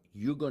out,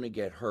 you're going to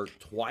get hurt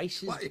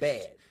twice as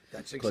bad.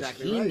 That's exactly right.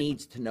 Because he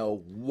needs to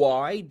know,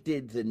 why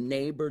did the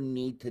neighbor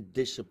need to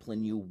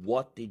discipline you?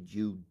 What did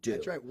you do?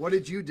 That's right. What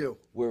did you do?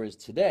 Whereas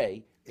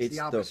today, it's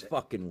the the opposite.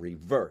 fucking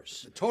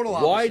reverse. The total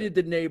opposite. Why did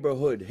the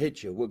neighborhood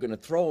hit you? We're going to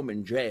throw him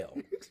in jail.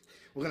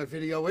 We're going to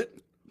video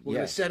it. We're going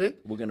to Yes. set it.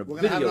 We're gonna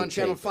have it on videotape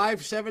channel it.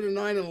 5, 7, and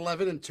 9, and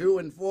 11, and 2,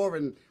 and 4,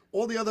 and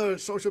all the other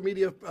social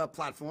media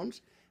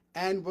platforms,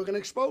 and we're going to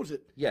expose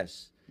it.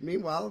 Yes.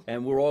 Meanwhile,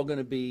 And we're all going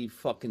to be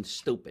fucking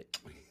stupid.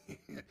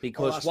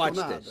 Because watch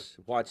this.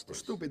 Watch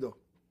this. Stupido.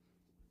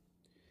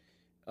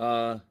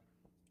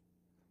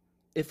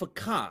 If a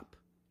cop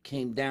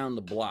came down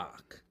the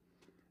block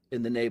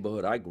in the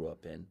neighborhood I grew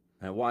up in,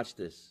 and watch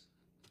this,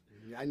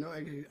 I know.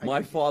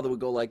 my father would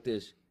go like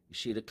this. You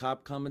see the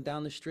cop coming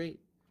down the street?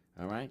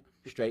 All right?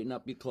 Straighten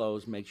up your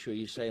clothes. Make sure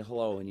you say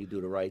hello and you do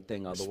the right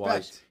thing.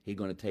 Otherwise, he's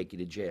going to take you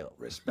to jail.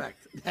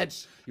 Respect.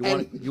 That's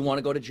you want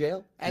to go to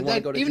jail? And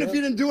then, even if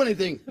you didn't do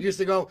anything, you used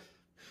to go,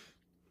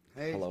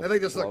 hey, hello, I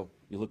think this hello.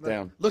 You look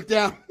down. Look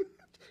down.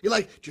 You're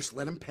like, just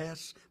let him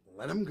pass.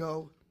 Let him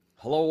go.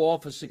 Hello,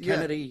 Officer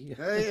Kennedy.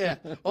 Yeah.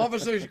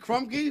 Officer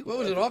Krumke? What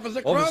was it?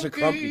 Officer Krumke? Officer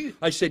Krumke.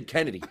 I said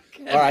Kennedy.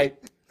 All right.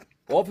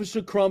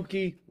 Officer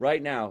Krumke,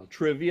 right now.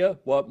 Trivia.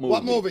 What movie?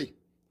 What movie?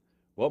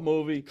 What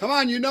movie? Come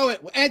on, you know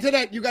it.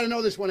 Antoinette, you got to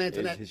know this one,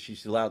 Antoinette. Is she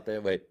still out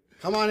there? Wait.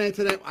 Come on,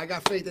 Antoinette. I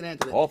got faith in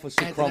Antoinette.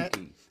 Officer Antoinette,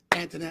 Krumke.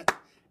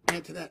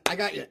 Antoinette. I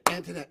got you.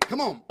 Antoinette.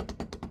 Come on.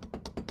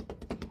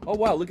 Oh,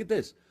 wow. Look at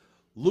this.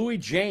 Louis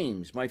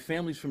James. My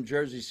family's from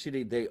Jersey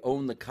City. They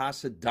own the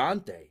Casa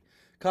Dante.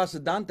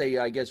 Casa Dante,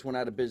 I guess, went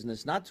out of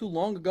business not too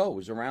long ago. It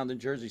was around in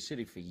Jersey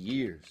City for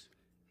years.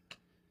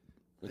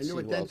 I knew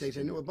a Dentes.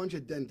 I knew a bunch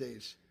of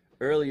Dentes.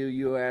 Earlier,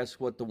 you asked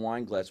what the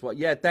wine glass was.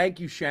 Yeah, thank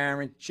you,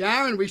 Sharon.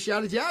 Sharon, we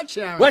shouted you out,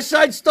 Sharon. West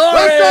Side Story!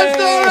 West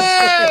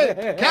Side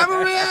Story!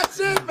 Cabaret, that's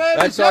it, baby.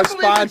 That's our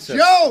sponsor.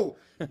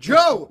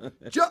 Joe.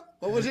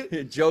 What was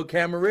it? Joe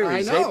Camariri.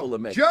 I know.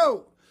 Mix.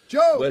 Joe.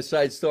 West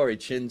Side Story,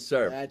 Chin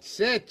Surf. That's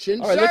it,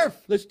 Chin All right,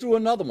 Surf. let's do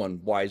another one,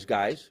 wise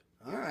guys.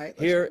 All right.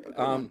 Here,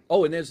 and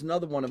there's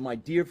another one of my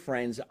dear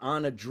friends,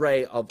 Anna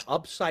Dre of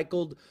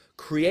Upcycled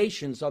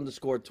Creations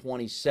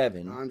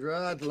 _27.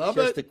 Andra, I'd love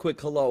Just it. a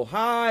quick hello.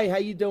 Hi, how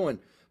you doing?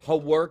 Her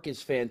work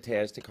is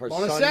fantastic. Her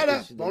son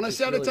Bonacetta, is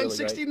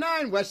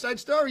 1069, West Side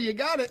Story. You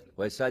got it.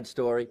 West Side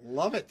Story.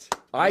 Love it.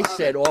 I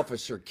said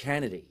Officer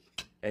Kennedy.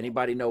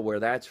 Anybody know where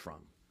that's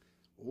from?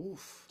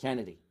 Oof.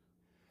 Kennedy.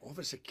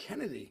 Officer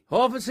Kennedy.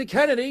 Officer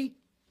Kennedy.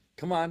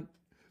 Come on.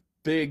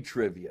 Big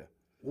trivia.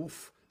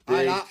 Oof.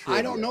 Big I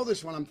trivia. don't know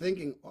this one. I'm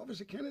thinking,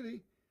 Officer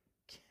Kennedy.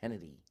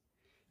 Kennedy.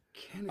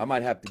 I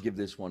might have to give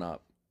this one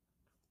up.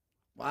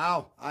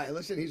 Wow.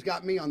 Listen, he's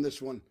got me on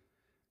this one.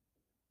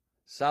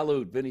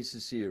 Salute, Vinny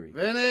Ciceri.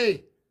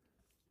 Vinny.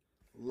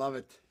 Love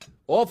it.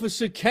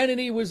 Officer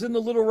Kennedy was in the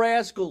Little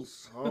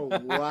Rascals. Oh,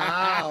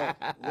 wow.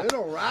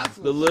 Little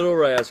Rascals. The Little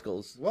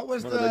Rascals. What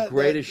was one of the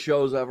greatest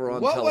shows ever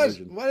on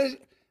television. What is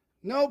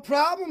No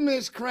problem,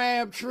 Miss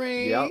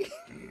Crabtree. Yep.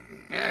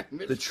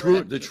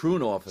 the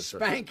Troon officer.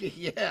 Spanky,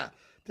 yeah.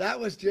 That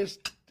was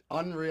just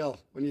unreal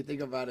when you think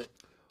about it.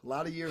 A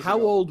lot of years ago.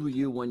 How old were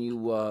you when you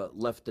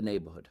left the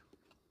neighborhood?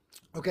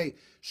 Okay,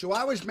 so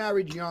I was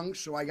married young,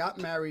 so I got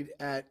married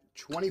at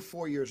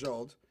 24 years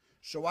old.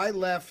 So I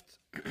left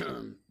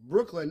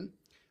Brooklyn,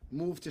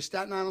 moved to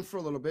Staten Island for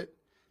a little bit.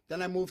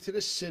 Then I moved to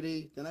the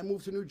city. Then I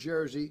moved to New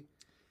Jersey.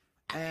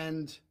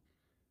 And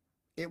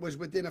it was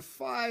within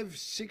about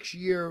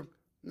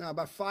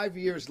 5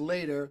 years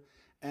later,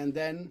 and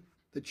then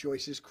the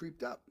choices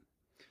creeped up.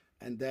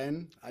 And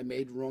then I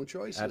made wrong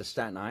choices. Out of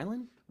Staten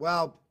Island?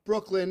 Well,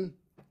 Brooklyn,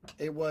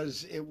 it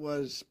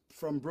was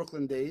from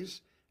Brooklyn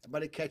days,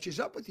 but it catches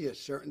up with you.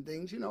 Certain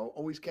things,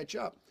 always catch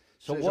up.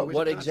 So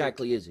what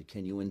exactly is it?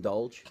 Can you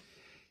indulge?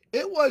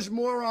 It was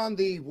more on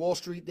the Wall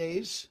Street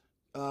days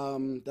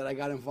that I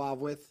got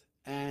involved with.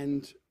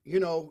 And,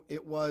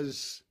 it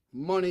was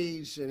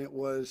monies and it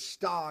was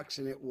stocks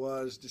and it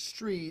was the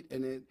street.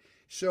 And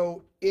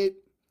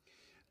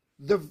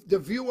the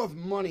view of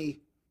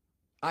money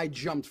I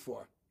jumped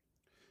for.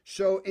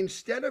 So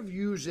instead of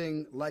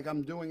using, like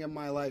I'm doing in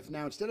my life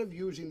now, instead of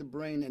using the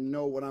brain and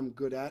know what I'm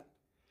good at,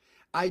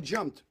 I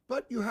jumped.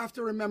 But you have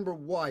to remember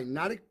why.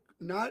 Not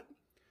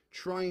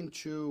trying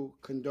to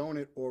condone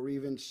it or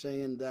even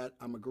saying that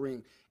I'm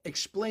agreeing.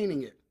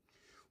 Explaining it.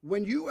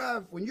 When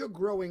you're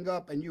growing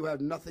up and you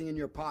have nothing in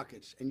your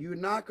pockets and you're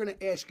not going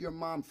to ask your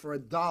mom for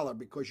 $1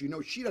 because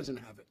she doesn't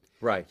have it.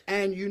 Right.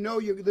 And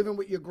you're living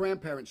with your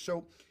grandparents.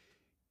 So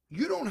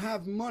you don't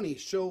have money.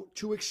 So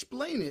to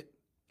explain it,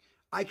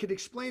 I could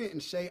explain it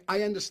and say,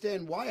 I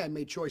understand why I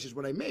made choices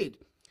what I made,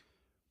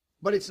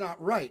 but it's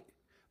not right.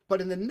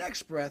 But in the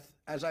next breath,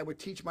 as I would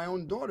teach my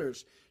own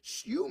daughters,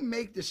 you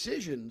make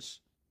decisions,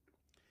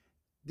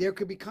 there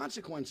could be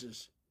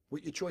consequences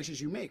with your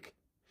choices you make.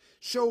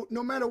 So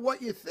no matter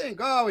what you think,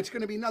 it's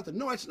going to be nothing.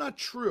 No, it's not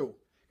true.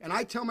 And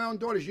I tell my own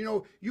daughters,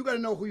 you got to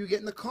know who you get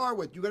in the car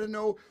with. You got to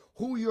know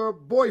who your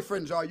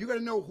boyfriends are. You got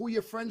to know who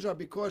your friends are,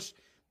 because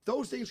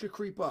those things could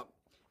creep up.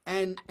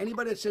 And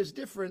anybody that says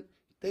different,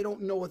 they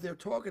don't know what they're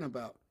talking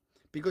about,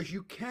 because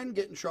you can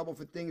get in trouble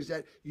for things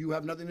that you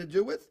have nothing to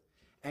do with,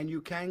 and you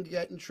can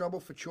get in trouble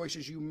for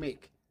choices you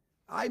make.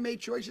 I made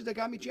choices that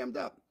got me jammed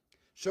up.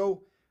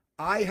 So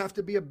I have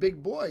to be a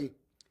big boy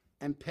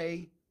and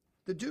pay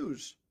the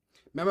dues.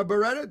 Remember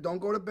Beretta? Don't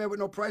go to bed with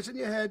no price in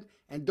your head,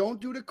 and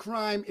don't do the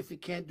crime if you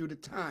can't do the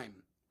time.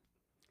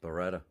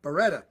 Beretta.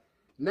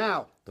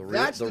 Now,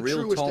 that's the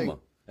real truest Toma.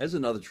 thing. There's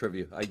another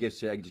trivia. I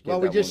guess I just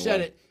we just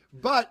said it.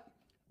 But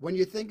when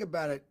you think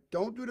about it,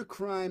 don't do the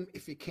crime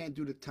if you can't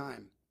do the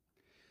time.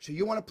 So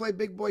you want to play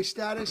big boy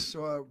status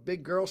or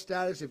big girl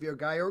status if you're a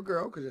guy or a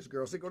girl, because there's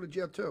girls that go to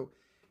jail too,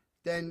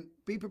 then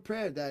be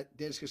prepared that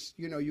there's,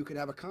 you could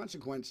have a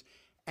consequence.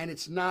 And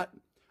it's not,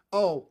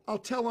 oh, I'll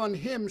tell on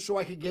him so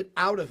I can get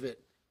out of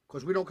it,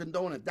 because we don't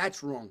condone it.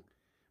 That's wrong.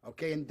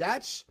 Okay, and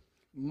that's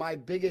my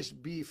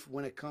biggest beef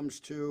when it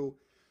comes to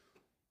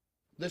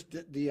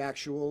the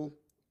actual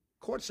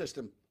court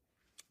system.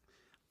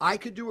 I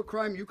could do a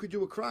crime, you could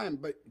do a crime,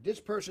 but this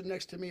person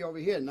next to me over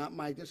here,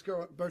 this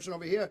person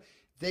over here,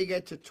 they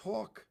get to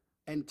talk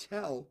and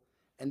tell,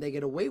 and they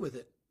get away with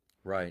it.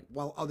 Right.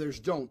 While others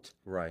don't.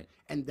 Right.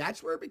 And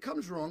that's where it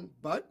becomes wrong.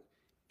 But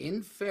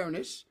in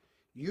fairness,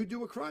 you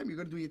do a crime, you're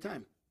going to do your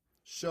time.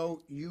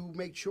 So you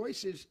make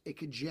choices, it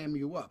could jam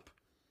you up.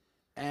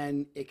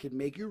 And it could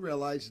make you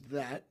realize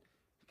that,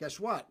 guess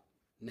what?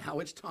 Now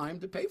it's time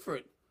to pay for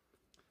it.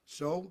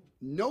 So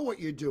know what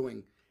you're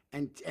doing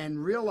and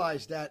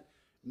realize that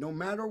no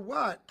matter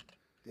what,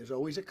 there's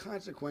always a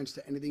consequence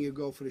to anything you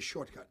go for the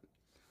shortcut.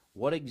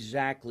 What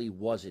exactly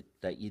was it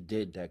that you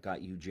did that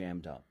got you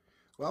jammed up?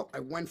 Well, I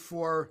went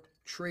for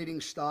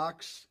trading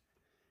stocks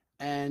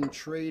and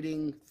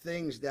trading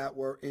things that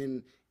were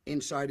in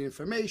inside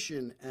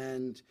information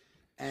and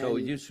so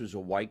this was a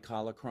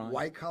white-collar crime?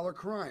 White-collar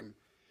crime.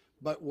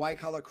 But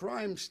white-collar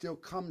crime still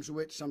comes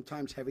with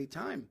sometimes heavy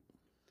time.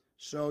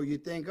 So you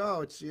think,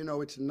 oh, it's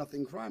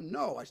nothing crime.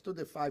 No, I still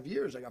did 5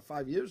 years. I got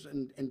 5 years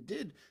and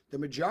did the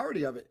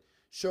majority of it.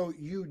 So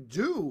you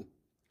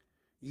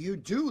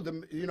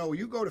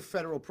go to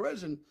federal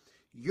prison,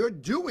 you're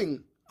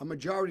doing a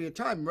majority of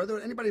time. Whether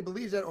anybody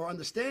believes that or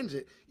understands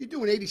it, you're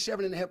doing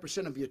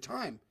 87.5% of your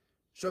time.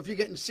 So if you're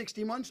getting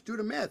 60 months, do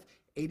the math,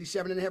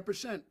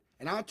 87.5%.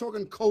 And I'm not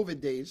talking COVID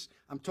days,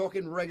 I'm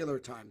talking regular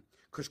time.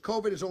 Because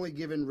COVID is only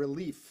given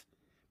relief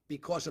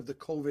because of the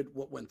COVID,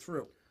 what went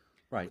through.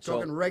 Right. We're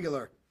talking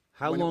regular.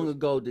 How long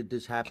ago did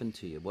this happen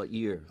to you? What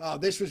year?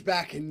 This was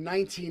back in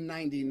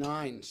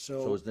 1999.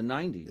 So it was the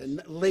 90s.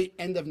 The late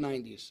end of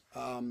 90s.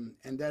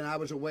 And then I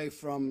was away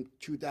from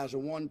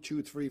 2001,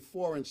 2, 3,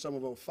 4, and some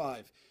of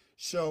 05.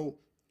 So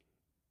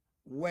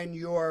when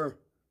you're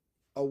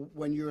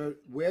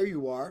where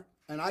you are,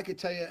 and I could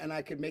tell you, and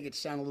I could make it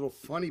sound a little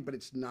funny, but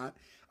it's not.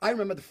 I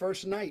remember the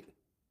first night.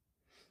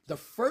 The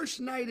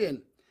first night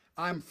in,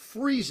 I'm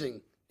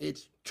freezing.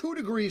 It's 2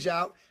 degrees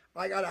out.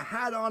 I got a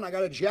hat on. I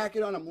got a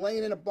jacket on. I'm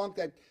laying in a bunk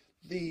that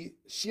the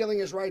ceiling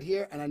is right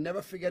here. And I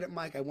never forget it,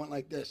 Mike. I went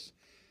like this.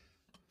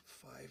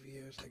 5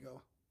 years. I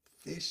go,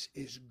 this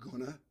is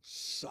gonna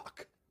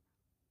suck.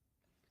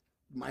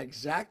 My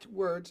exact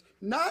words.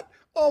 Not,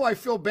 oh, I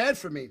feel bad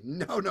for me.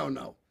 No, no,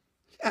 no.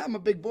 Yeah, I'm a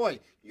big boy.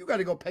 You got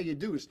to go pay your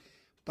dues.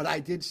 But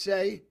I did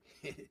say,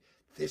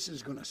 this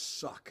is gonna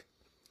suck.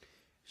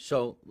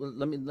 So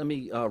let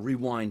me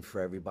rewind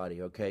for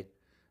everybody, okay?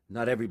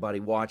 Not everybody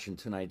watching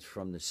tonight's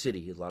from the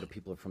city. A lot of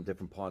people are from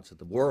different parts of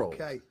the world.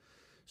 Okay.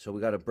 So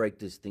we got to break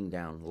this thing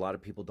down. A lot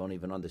of people don't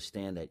even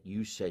understand that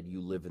you said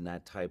you live in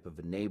that type of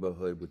a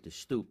neighborhood with the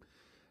stoop,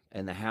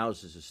 and the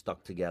houses are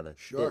stuck together.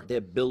 Sure.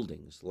 They're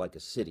buildings like a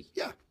city.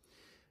 Yeah.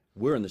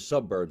 We're in the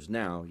suburbs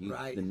now.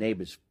 Right. The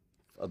neighbors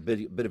a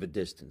bit of a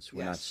distance.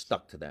 We're not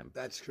stuck to them.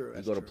 That's true.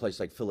 You go to a place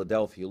like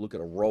Philadelphia, you look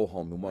at a row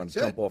home and want to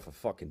jump off a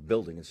fucking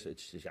building. It's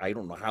just, I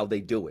don't know how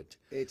they do it.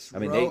 It's I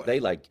mean, they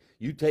like,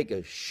 you take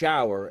a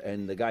shower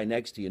and the guy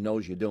next to you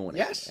knows you're doing it.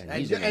 Yes,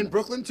 and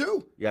Brooklyn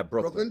too. Yeah,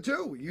 Brooklyn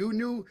too. You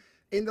knew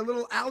in the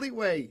little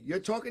alleyway, you're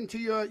talking to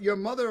your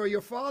mother or your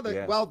father.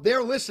 Yeah. Well,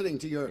 they're listening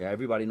to you. Yeah,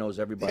 everybody knows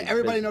everybody.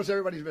 Everybody knows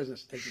everybody's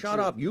business. Shut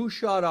up. You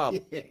shut up.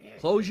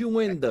 Close your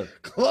window.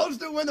 Close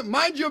the window.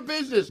 Mind your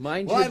business.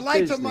 Mind well, your I'd like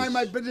business. to mind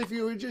my business if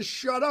you would just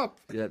shut up.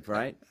 Yeah,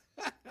 right?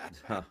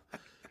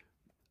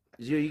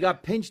 You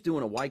got pinched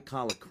doing a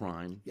white-collar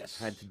crime. Yes.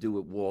 Had to do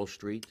with Wall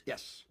Street.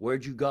 Yes.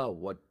 Where'd you go?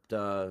 What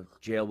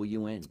jail were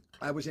you in?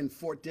 I was in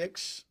Fort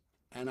Dix,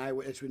 and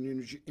it's in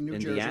New Jersey.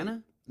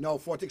 Indiana? No,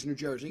 Fort Dix, New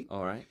Jersey.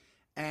 All right.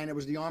 And it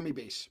was the Army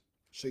base.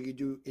 So you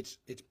do, it's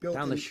built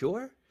Down the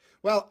shore?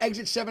 Well,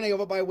 exit 7A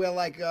over by where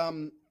like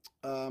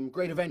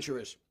Great Adventure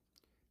is.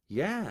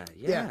 Yeah.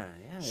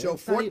 So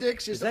Fort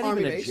Dix is the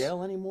Army base. Is that even a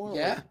jail anymore?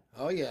 Yeah.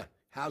 Oh, yeah.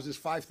 Houses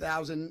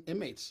 5,000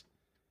 inmates.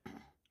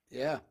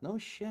 Yeah. No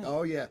shit.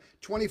 Oh, yeah.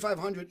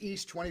 2,500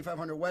 east,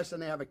 2,500 west,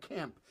 and they have a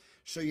camp.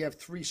 So you have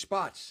 3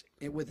 spots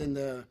within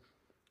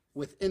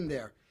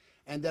there.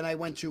 And then I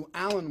went to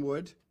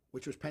Allenwood,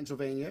 which was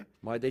Pennsylvania.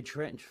 Why'd they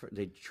transfer?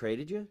 They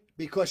traded you?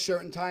 Because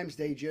certain times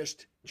they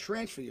just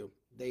transfer you.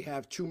 They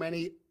have too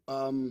many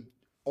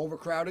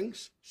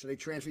overcrowdings, so they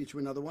transfer you to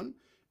another one.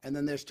 And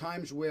then there's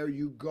times where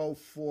you go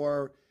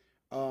for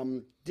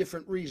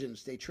different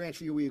reasons. They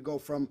transfer you where you go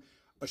from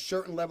a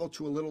certain level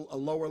to a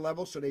lower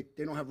level, so they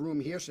don't have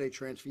room here, so they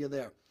transfer you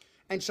there.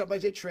 And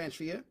sometimes they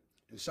transfer you,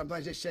 and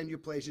sometimes they send you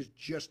places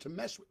just to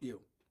mess with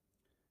you.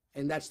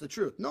 And that's the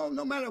truth. No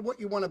matter what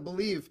you want to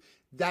believe,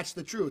 that's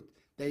the truth.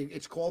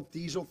 It's called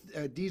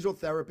diesel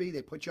therapy.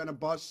 They put you on a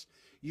bus.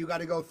 You got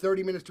to go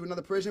 30 minutes to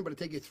another prison, but it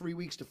take you 3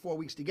 weeks to 4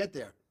 weeks to get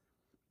there.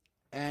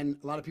 And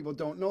a lot of people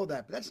don't know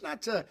that. But that's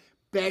not to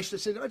bash the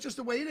system. That's just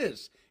the way it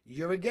is.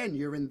 You're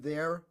in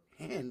their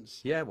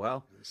hands. Yeah,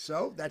 well,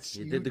 So that's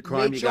you did the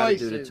crime, you gotta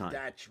do the time.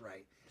 That's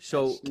right.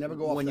 so Let's never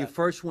go off when you that.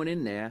 first went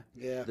in there,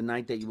 Yeah. the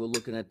night that you were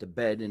looking at the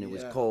bed and it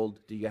was Yeah. cold,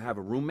 do you have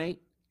a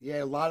roommate?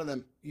 Yeah, a lot of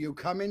them. You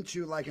come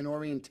into like an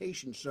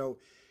orientation. So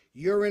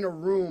you're in a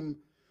room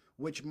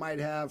which might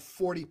have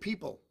 40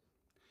 people.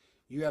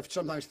 You have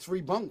sometimes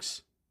 3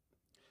 bunks.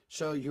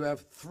 So you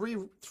have three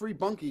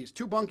bunkies,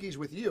 2 bunkies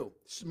with you.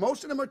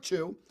 Most of them are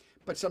 2,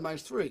 but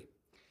sometimes 3.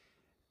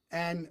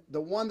 And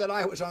the one that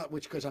I was on,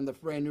 which because I'm the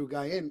brand new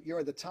guy in, you're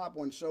at the top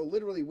one. So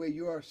literally where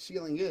your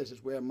ceiling is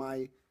where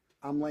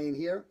I'm laying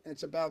here. And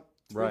it's about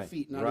 3 Right,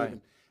 feet, not right.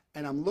 even.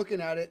 And I'm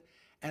looking at it,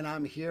 and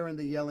I'm hearing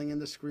the yelling and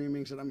the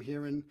screamings, and I'm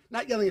hearing,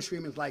 not yelling and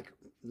screaming like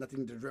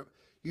nothing to drip.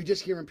 You're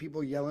just hearing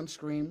people yell and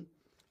scream,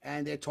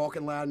 and they're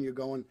talking loud, and you're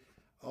going,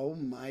 oh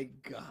my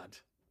God.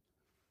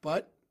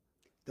 But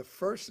the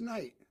first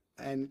night,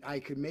 and I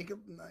could make it,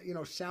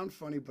 sound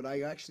funny, but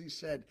I actually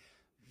said,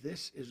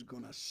 this is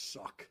going to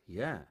suck.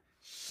 Yeah,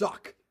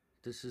 Suck.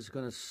 this is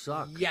gonna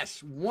suck.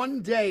 Yes,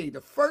 one day,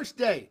 the first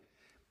day.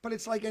 But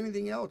it's like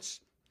anything else.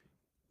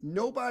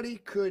 Nobody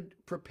could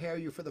prepare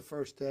you for the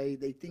first day.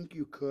 They think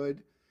you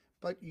could,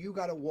 but you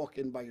got to walk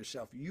in by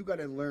yourself. You got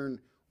to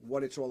learn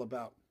what it's all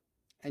about.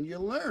 And you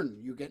learn,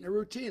 you get in a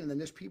routine, and then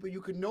there's people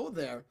you could know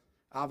there,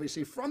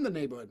 obviously from the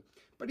neighborhood.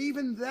 But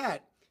even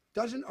that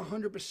doesn't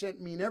 100%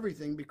 mean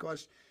everything,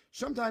 because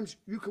sometimes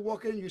you could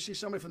walk in and you see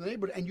somebody from the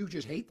neighborhood and you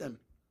just hate them.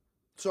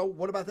 So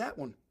what about that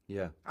one?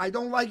 Yeah. I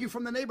don't like you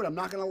from the neighborhood. I'm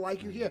not going to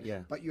like you here.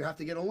 Yeah. But you have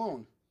to get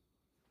along.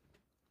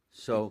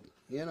 So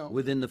You know.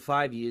 within the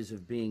 5 years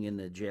of being in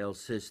the jail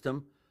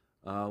system,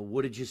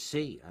 what did you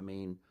see? I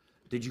mean,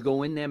 did you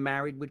go in there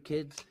married with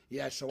kids?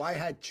 Yeah, so I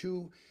had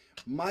 2,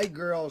 my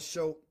girls,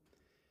 so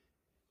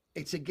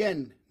it's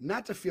again,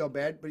 not to feel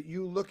bad, but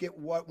you look at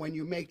when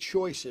you make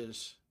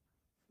choices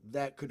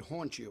that could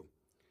haunt you.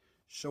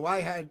 So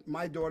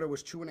my daughter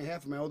was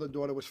 2.5, and my older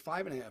daughter was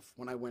 5.5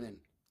 when I went in.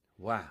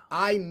 Wow.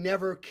 I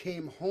never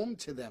came home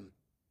to them.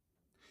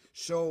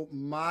 So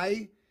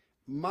my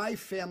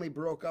family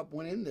broke up,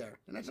 went in there.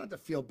 And that's not to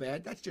feel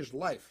bad, that's just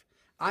life.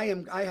 I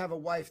have a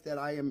wife that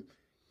I am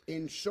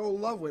in so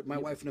love with, my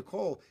wife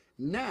Nicole,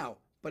 now,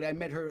 but I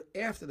met her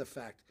after the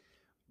fact.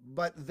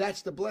 But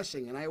that's the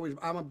blessing, and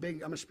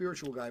I'm a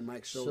spiritual guy,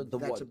 Mike. So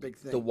that's a big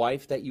thing. The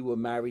wife that you were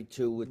married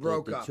to with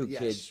Broke the up, 2 yes.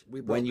 kids,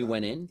 We when broke you up.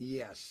 went in?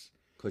 Yes.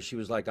 Because she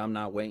was like, I'm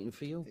not waiting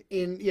for you?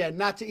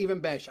 Not to even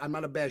bash. I'm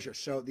not a basher.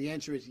 So the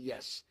answer is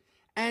yes.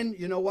 And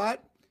you know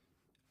what?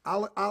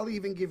 I'll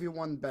even give you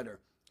one better.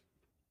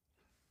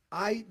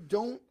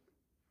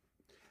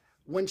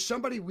 When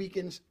somebody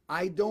weakens,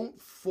 I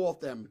don't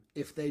fault them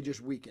if they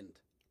just weakened.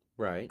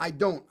 Right. I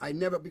don't. I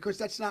never, because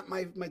that's not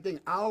my thing.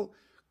 I'll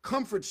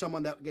comfort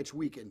someone that gets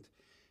weakened,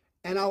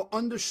 and I'll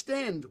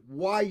understand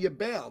why you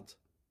bailed.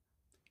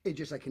 It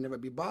just, I can never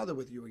be bothered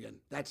with you again.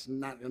 That's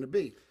not going to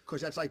be,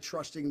 because that's like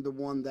trusting the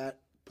one that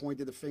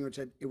pointed the finger and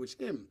said it was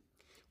him.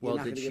 You're Well,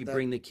 not did gonna she get that.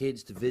 bring the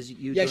kids to visit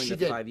you Yes, during she the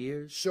did. 5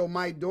 years? So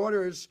my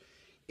daughters,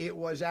 it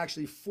was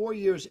actually 4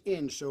 years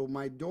in, so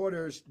my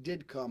daughters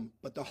did come.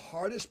 But the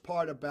hardest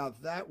part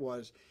about that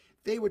was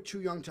they were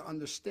too young to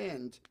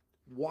understand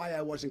why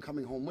I wasn't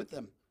coming home with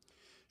them.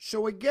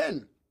 So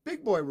again,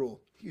 big boy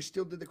rule. You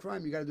still did the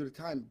crime, you got to do the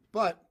time.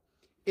 But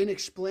in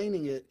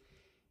explaining it,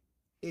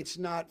 it's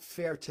not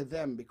fair to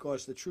them,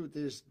 because the truth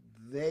is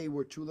they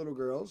were 2 little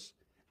girls.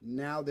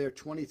 Now they're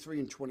 23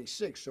 and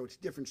 26, so it's a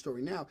different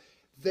story now.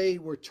 They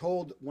were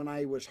told when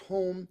I was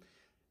home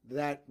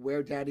that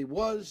where daddy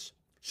was.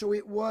 So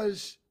it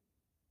was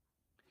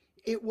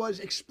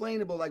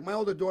explainable. Like my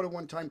older daughter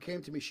one time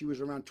came to me, she was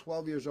around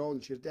 12 years old,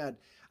 and she goes, Dad,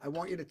 I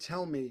want you to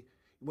tell me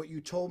what you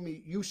told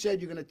me. You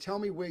said you're going to tell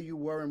me where you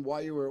were and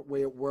why you were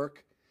away at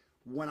work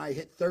when I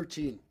hit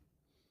 13.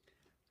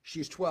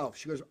 She's 12.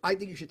 She goes, I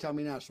think you should tell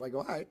me now. So I go,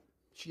 all right.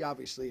 She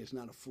obviously is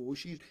not a fool.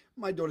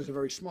 My daughters are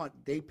very smart.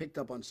 They picked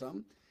up on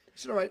something. I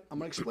said, all right, I'm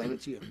going to explain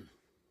it to you.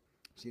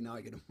 See, now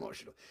I get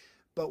emotional.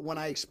 But when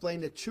I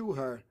explained it to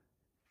her,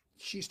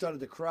 she started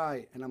to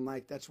cry. And I'm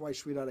like, that's why,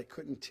 sweetheart, I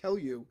couldn't tell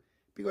you,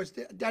 because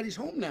daddy's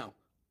home now.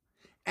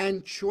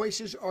 And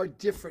choices are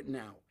different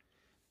now.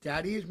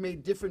 Daddy has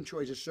made different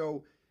choices.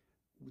 So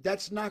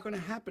that's not going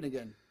to happen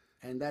again.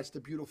 And that's the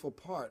beautiful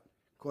part.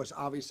 Of course,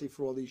 obviously,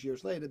 for all these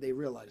years later, they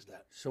realized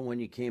that. So when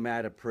you came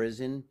out of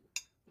prison,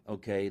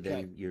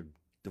 then you're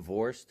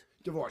divorced,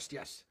 Divorced,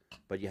 yes.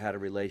 but you had a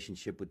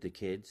relationship with the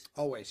kids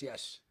Always,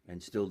 yes.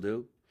 and still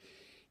do?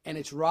 And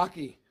it's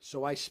rocky,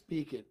 so I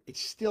speak it.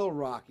 It's still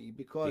rocky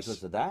Because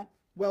because, of that?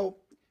 well,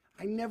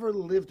 I never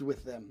lived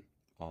with them.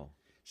 Oh.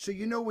 So,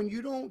 when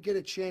you don't get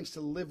a chance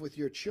to live with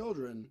your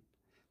children,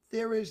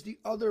 there is the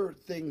other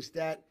things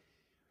that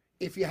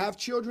if you have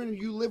children and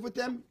you live with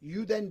them,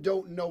 you then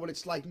don't know what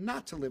it's like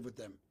not to live with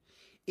them.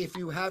 If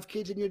you have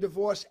kids and you're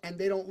divorced and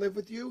they don't live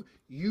with you,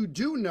 you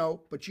do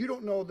know, but you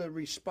don't know the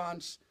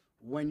response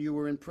when you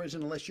were in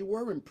prison unless you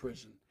were in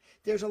prison.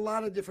 There's a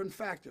lot of different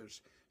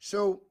factors.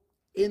 So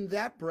in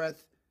that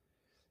breath,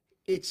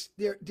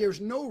 there's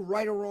no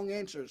right or wrong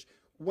answers.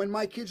 When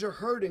my kids are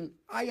hurting,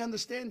 I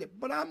understand it,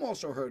 but I'm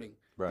also hurting.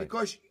 Right.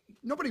 Because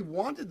nobody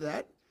wanted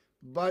that.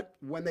 But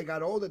when they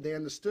got older, they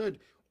understood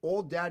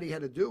all Daddy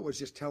had to do was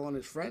just tell on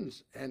his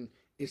friends. And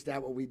is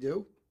that what we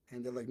do?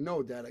 And they're like,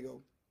 no, Dad. I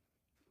go,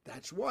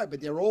 that's why.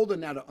 But they're older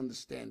now to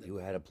understand it. You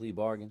had a plea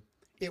bargain,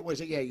 It was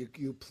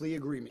you plea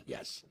agreement,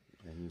 yes.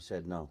 and you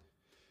said no.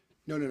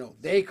 No.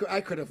 They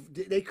could have.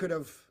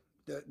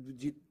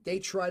 They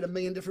tried a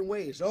million different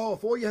ways. Oh,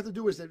 if all you have to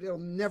do is that, it'll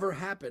never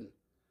happen,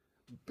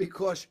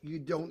 because you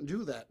don't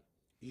do that.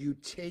 You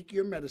take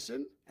your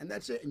medicine, and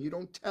that's it, and you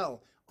don't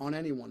tell on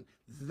anyone.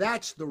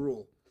 That's the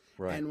rule.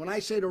 Right. And when I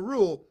say the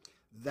rule,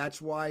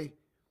 that's why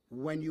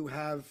when you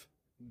have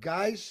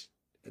guys,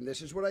 and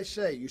this is what I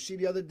say, you see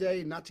the other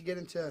day, not to get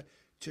into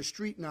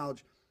street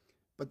knowledge,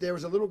 but there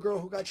was a little girl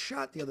who got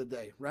shot the other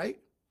day, right?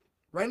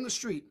 Right on the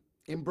street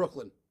in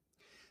Brooklyn.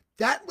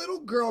 That little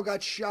girl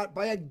got shot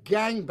by a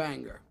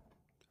gangbanger.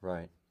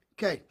 Right.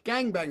 Okay,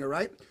 gangbanger,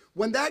 right?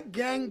 When that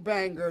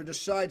gangbanger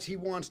decides he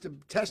wants to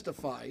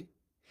testify,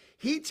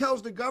 he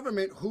tells the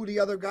government who the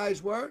other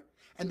guys were,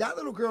 and that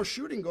little girl's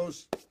shooting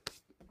goes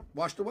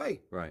washed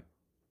away. Right.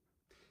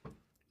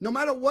 No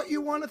matter what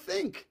you want to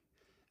think.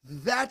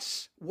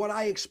 That's what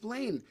I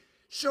explain.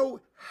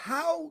 So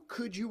how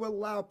could you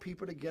allow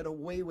people to get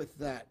away with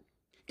that?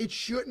 It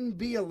shouldn't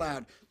be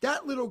allowed.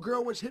 That little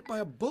girl was hit by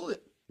a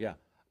bullet. Yeah.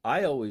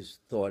 I always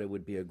thought it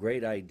would be a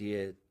great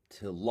idea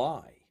to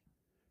lie,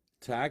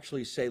 to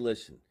actually say,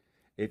 listen,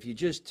 if you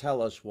just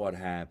tell us what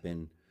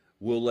happened,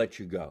 we'll let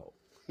you go.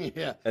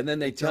 Yeah. And then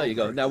they tell you,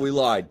 go, now we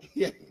lied.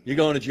 Yeah. You're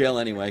going to jail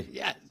anyway.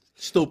 Yes.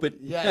 Stupid.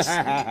 Yes.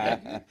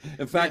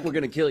 In fact, we're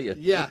going to kill you.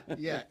 Yeah.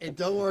 It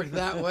don't work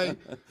that way.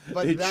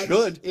 But It that's,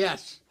 should.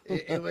 Yes.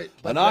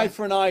 An eye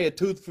for an eye, a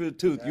tooth for a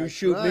tooth. You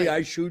shoot me, right.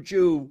 I shoot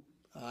you.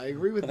 I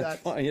agree with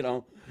that. You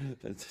know,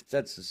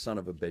 that's the son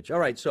of a bitch. All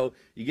right, so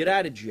you get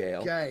out of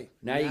jail. Okay,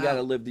 Now you now- got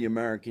to live the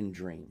American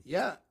dream.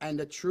 Yeah, and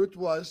the truth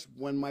was,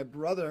 when my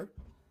brother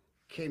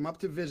came up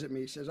to visit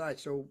me, he says, all right,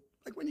 so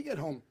like when you get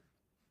home,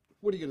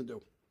 what are you going to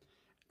do?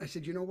 I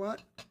said, you know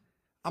what?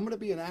 I'm going to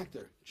be an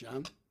actor,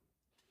 John.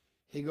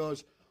 He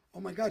goes,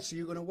 oh my God, so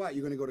you're going to what?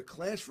 You're going to go to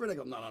class for it? I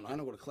go, no, I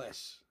don't go to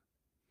class.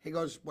 He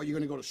goes, well, you're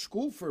going to go to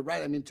school for it,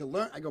 right? I mean, to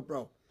learn. I go,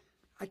 bro,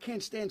 I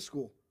can't stand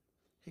school.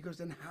 He goes,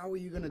 then how are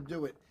you going to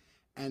do it?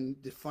 And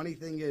the funny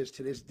thing is,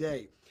 to this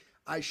day,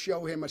 I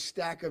show him a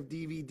stack of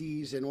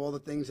DVDs and all the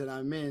things that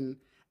I'm in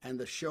and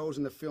the shows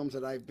and the films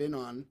that I've been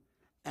on.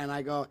 And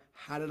I go,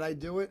 how did I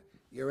do it?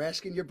 You're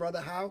asking your brother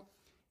how?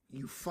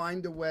 You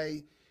find a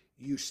way,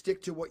 you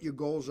stick to what your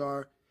goals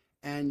are,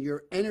 and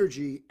your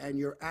energy and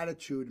your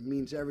attitude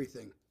means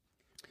everything.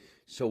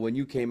 So when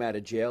you came out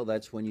of jail,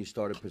 that's when you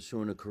started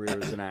pursuing a career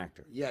as an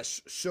actor.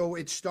 Yes. So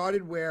it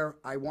started where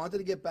I wanted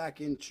to get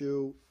back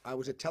into, I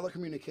was a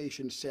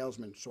telecommunications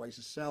salesman. So I used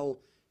to sell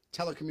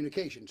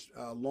telecommunications,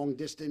 long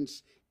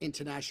distance,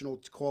 international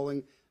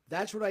calling.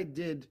 That's what I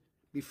did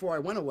before I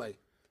went away.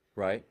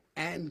 Right.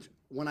 And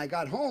when I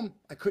got home,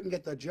 I couldn't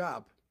get the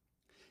job.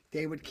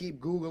 They would keep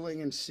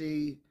Googling and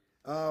see,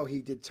 oh, he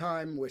did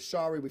time. We're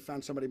sorry. We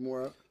found somebody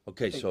more.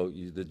 Okay, so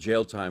the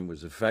jail time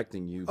was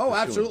affecting you. Oh,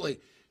 pursuing- absolutely.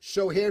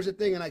 So here's the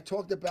thing, and I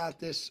talked about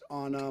this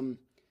on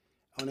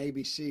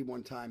ABC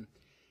one time,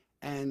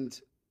 and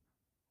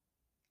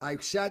I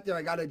sat there.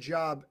 I got a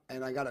job,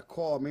 and I got a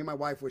call. Me and my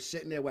wife were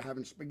sitting there. We're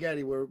having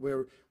spaghetti.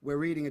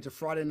 We're eating. It's a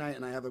Friday night,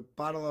 and I have a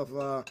bottle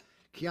of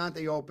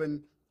Chianti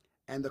open,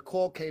 and the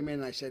call came in.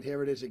 And I said,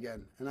 "Here it is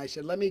again." And I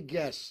said, "Let me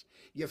guess.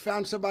 You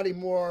found somebody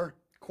more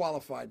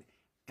qualified."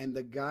 And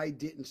the guy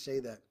didn't say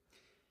that.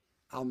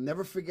 I'll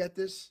never forget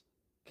this.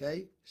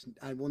 Okay,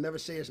 I will never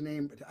say his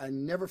name, but I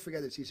never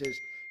forget this. He says,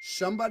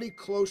 somebody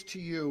close to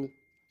you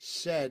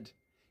said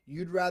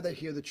you'd rather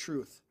hear the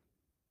truth.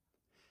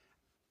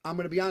 I'm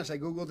going to be honest, I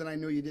Googled and I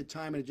knew you did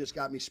time, and it just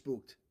got me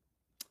spooked.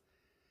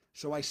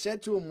 So I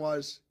said to him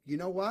was, you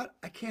know what?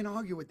 I can't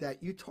argue with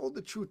that. You told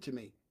the truth to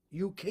me.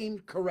 You came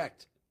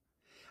correct.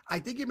 I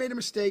think you made a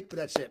mistake, but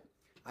that's it.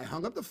 I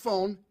hung up the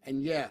phone,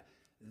 and yeah,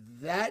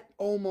 that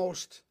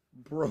almost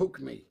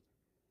broke me.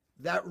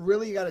 That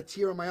really got a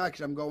tear in my eye,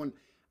 because I'm going,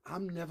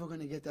 I'm never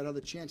going to get that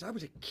other chance. I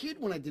was a kid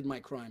when I did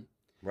my crime.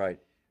 Right.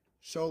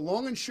 So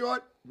long and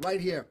short, right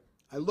here.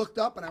 I looked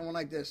up and I went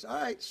like this.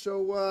 All right,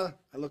 so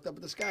I looked up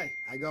at the sky.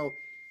 I go,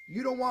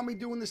 you don't want me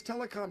doing this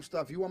telecom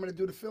stuff. You want me to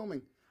do the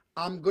filming.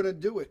 I'm going to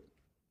do it.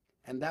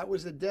 And that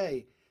was the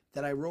day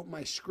that I wrote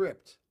my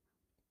script.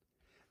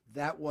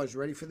 That was,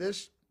 ready for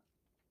this?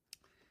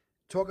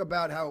 Talk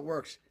about how it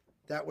works.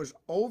 That was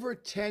over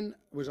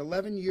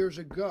 11 years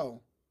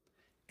ago.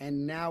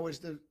 And now is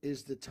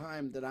the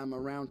time that I'm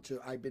around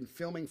to. I've been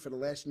filming for the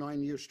last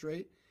 9 years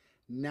straight.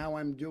 Now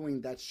I'm doing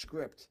that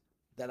script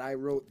that I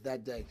wrote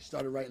that day.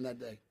 Started writing that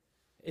day.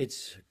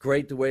 It's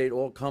great the way it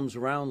all comes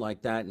around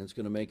like that, and it's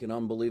going to make an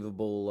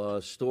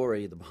unbelievable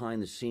story. The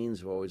behind the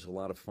scenes are always a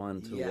lot of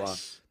fun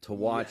to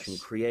watch and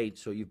create.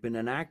 So you've been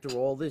an actor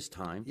all this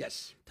time.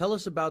 Yes. Tell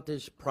us about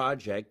this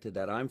project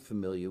that I'm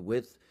familiar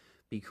with,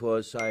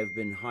 because I've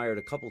been hired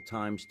a couple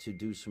times to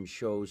do some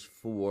shows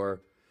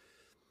for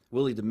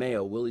Willie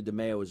DeMeo. Willie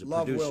DeMeo is a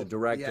Love producer Will.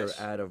 director Yes.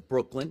 out of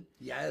Brooklyn.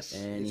 Yes.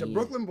 And He's a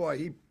Brooklyn boy.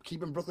 He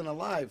keeping Brooklyn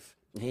alive.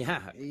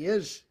 Yeah. He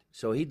is.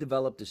 So he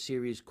developed a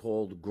series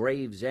called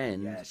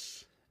Gravesend.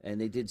 Yes. And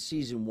they did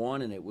season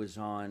 1, and it was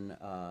on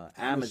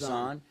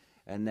Amazon.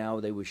 And now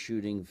they were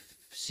shooting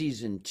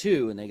season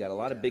 2, and they got a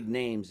lot of big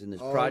names in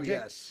this project.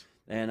 Yes.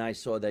 And I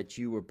saw that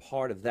you were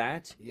part of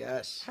that.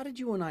 Yes. How did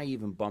you and I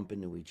even bump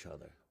into each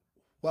other?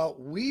 Well,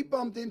 we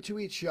bumped into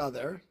each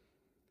other.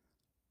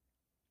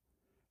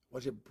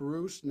 Was it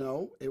Bruce?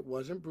 No, it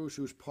wasn't Bruce,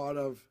 who was part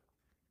of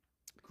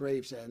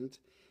Gravesend.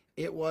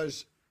 It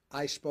was,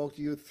 I spoke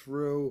to you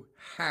through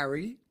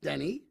Harry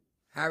Denny.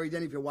 Harry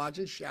Denny, if you're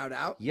watching, shout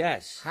out.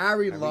 Yes.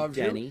 Harry loves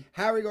Denny. you.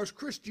 Harry goes,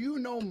 Chris, do you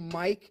know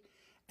Mike?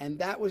 And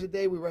that was the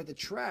day we were at the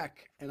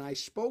track, and I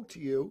spoke to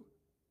you.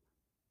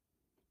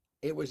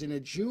 It was in a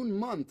June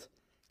month,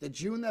 the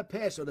June that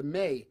passed, or the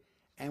May,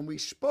 and we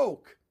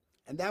spoke.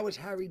 And that was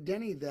Harry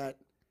Denny that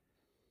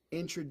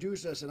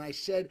introduced us. And I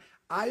said,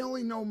 I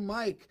only know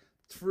Mike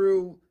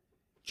through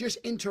just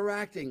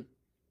interacting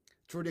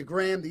through the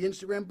gram, the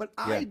Instagram, but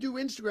I do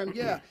Instagram.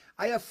 Yeah,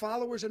 I have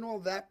followers and all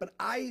that, but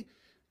I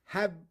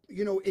have,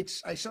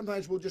 I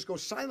sometimes will just go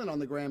silent on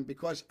the gram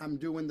because I'm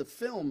doing the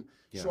film,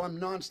 so I'm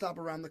nonstop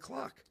around the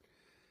clock.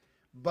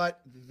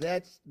 But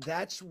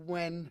that's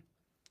when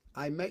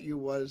I met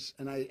you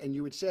and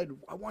you had said,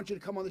 I want you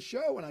to come on the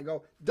show. And I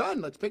go,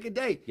 done, let's pick a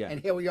date. Yeah.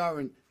 And here we are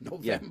in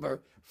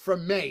November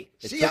from May.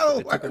 It See how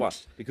it took a while,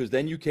 works? because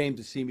then you came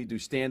to see me do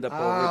stand-up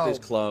over at this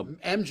club.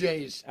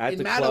 MJ's At in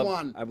the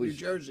Matawan, club, New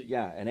Jersey.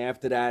 Yeah, and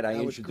after that, I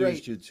That was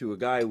introduced great. you to a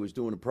guy who was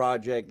doing a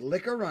project.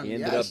 Liquor Run, He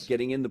ended yes. up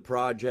getting in the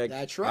project.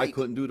 That's I right.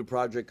 couldn't do the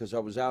project because I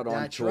was out on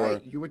That's tour.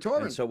 right. You were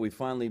touring. And so we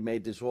finally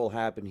made this all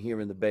happen here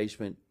in the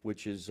basement,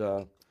 which is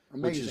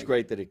Amazing.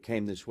 great that it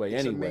came this way.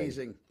 It's anyway,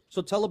 amazing.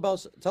 So tell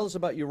us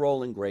about your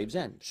role in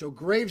Gravesend. So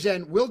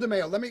Gravesend, Will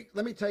DeMeo.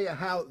 Let me tell you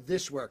how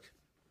this worked.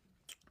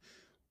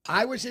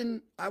 I was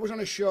on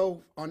a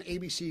show on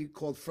ABC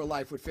called For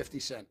Life with 50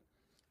 Cent.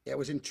 It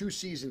was in 2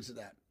 seasons of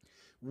that.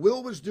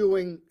 Will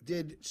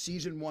did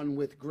season 1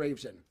 with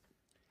Gravesend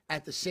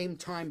at the same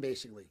time,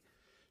 basically.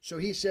 So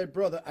he said,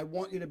 brother, I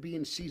want you to be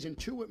in season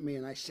 2 with me.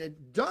 And I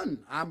said,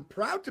 done. I'm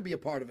proud to be a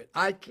part of it.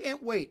 I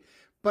can't wait.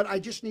 But I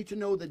just need to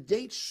know the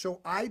dates so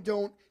I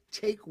don't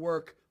take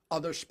work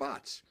other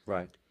spots.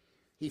 Right.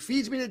 He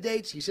feeds me the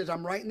dates. He says,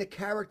 I'm writing the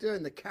character,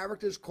 and the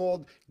character is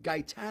called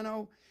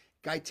Gaetano.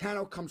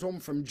 Gaetano comes home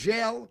from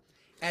jail.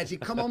 As he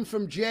come home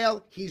from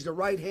jail, he's the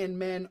right-hand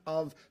man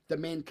of the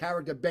main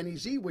character, Benny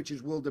Z, which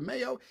is Will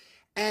DeMeo.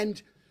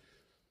 And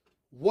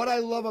what I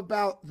love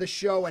about the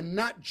show, and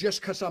not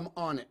just because I'm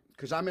on it,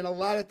 because I'm in a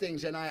lot of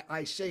things, and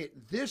I say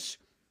it, this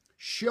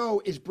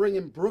show is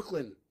bringing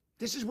Brooklyn.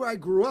 This is where I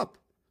grew up.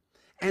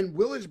 And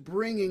Will is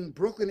bringing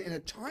Brooklyn in a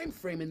time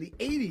frame in the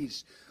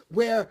 80s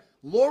where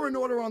law and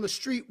order on the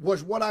street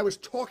was what I was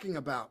talking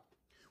about,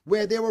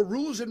 where there were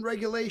rules and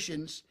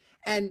regulations,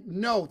 and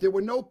no, there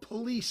were no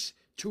police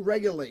to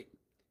regulate.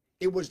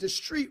 It was the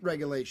street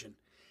regulation.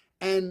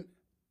 And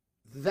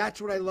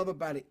that's what I love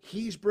about it.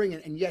 He's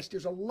bringing, and yes,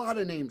 there's a lot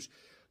of names.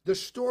 The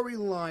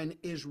storyline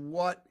is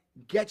what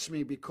gets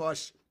me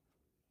because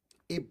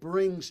it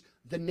brings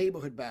the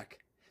neighborhood back.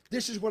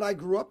 This is what I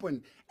grew up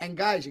in. And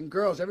guys and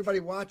girls, everybody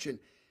watching,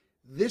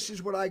 this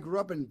is what I grew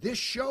up in. This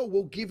show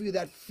will give you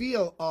that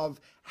feel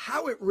of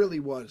how it really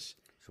was.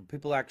 So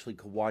people actually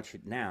could watch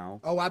it now.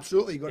 Oh,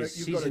 absolutely. Is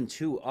season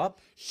 2 up?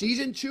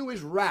 Season 2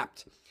 is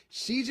wrapped.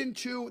 Season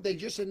 2, they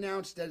just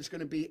announced that it's going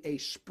to be a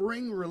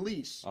spring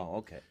release. Oh,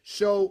 okay.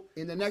 So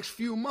in the next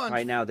few months,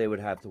 Right now, they would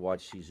have to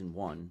watch season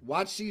 1.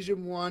 watch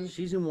season 1.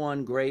 Season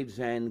 1,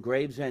 Gravesend.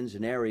 Gravesend's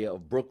an area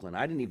of Brooklyn.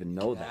 I didn't even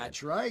know that.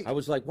 That's right. I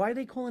was like, why are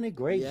they calling it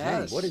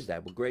Gravesend? Yes. What is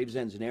that? Well,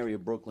 Gravesend's an area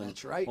of Brooklyn.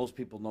 That's right. Most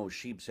people know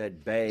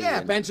Sheepshead Bay. Yeah,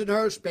 and-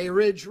 Bensonhurst, Bay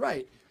Ridge,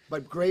 right.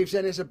 But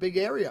Gravesend is a big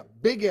area,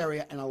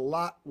 and a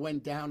lot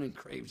went down in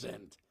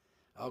Gravesend.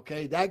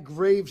 Okay, that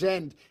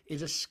Gravesend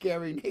is a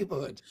scary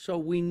neighborhood. So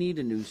we need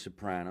a new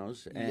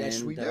Sopranos. And,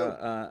 Yes, we do.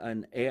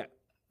 An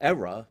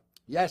era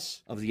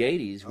Yes. of the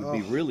 80s would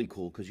be really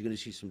cool because you're going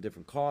to see some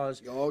different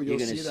cars. Oh, you're you'll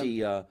going to see them.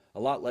 see a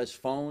lot less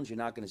phones. You're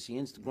not going to see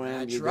Instagram.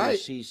 That's you're going right.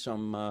 to see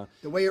some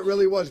The way it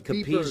really was,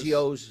 beepers.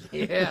 Capizios,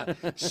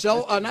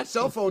 Yeah. Not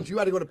cell phones. You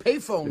had to go to pay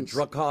phones.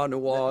 Dracar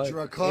Noir.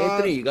 Drakkar.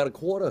 Anthony, you got a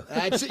quarter?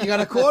 That's it. You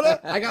got a quarter?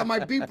 I got my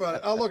beeper.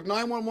 Oh, look,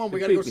 911. We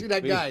got to go see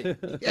that guy.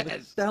 What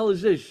Yes. the hell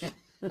is this?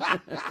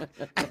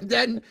 And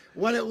then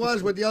when it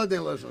was with the other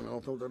thing, listen,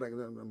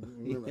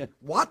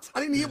 what? I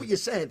didn't hear what you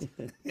said.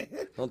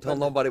 Don't tell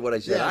nobody what I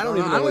said. Yeah, I don't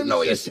even know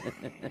what you said.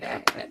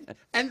 said.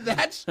 And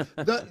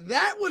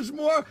that was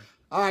more.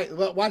 All right,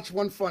 well, watch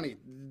one funny.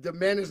 The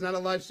man is not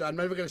alive, so I'm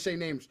never going to say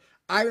names.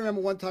 I remember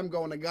one time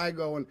a guy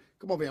going,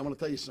 come over here, I want to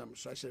tell you something.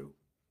 So I said,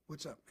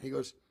 what's up? He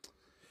goes,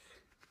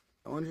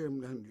 I want you,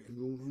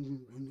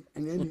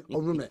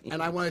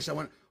 and I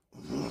went,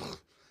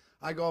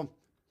 I go,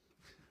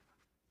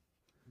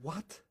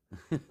 what?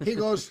 He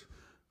goes,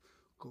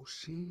 go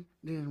see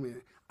this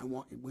man. I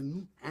want you when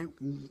you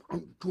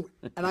do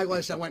it. And I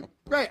went,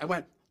 great. I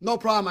went, no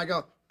problem. I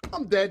go,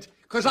 I'm dead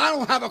because I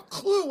don't have a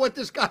clue what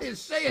this guy is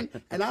saying,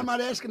 and I'm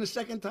not asking a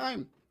second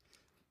time.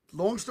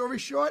 Long story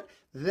short,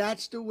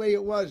 that's the way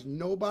it was.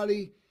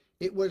 Nobody.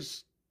 It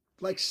was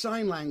like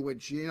sign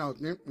language,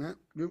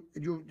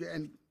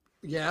 and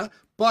yeah,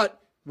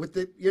 but with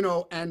the,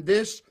 and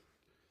this,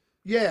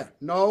 yeah,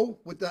 no,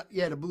 with the,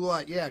 the blue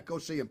light, yeah, go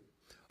see him.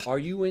 Are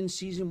you in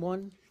season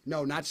 1?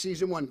 No, not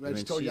season 1. I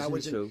just told you I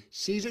was in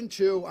season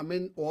 2. I'm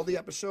in all the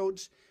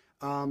episodes.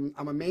 I'm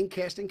a main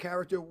casting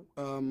character,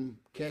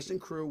 casting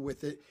crew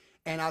with it.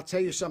 And I'll tell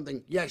you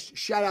something. Yes,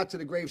 shout out to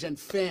the Gravesend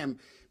fam,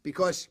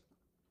 because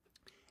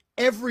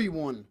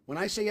everyone, when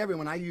I say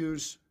everyone, I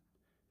use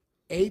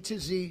A to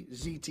Z,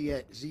 Z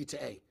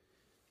to A.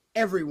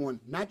 Everyone,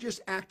 not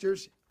just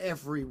actors,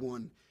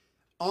 everyone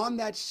on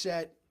that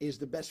set is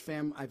the best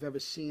fam I've ever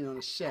seen on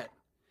a set.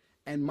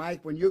 And Mike,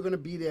 when you're going to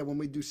be there when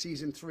we do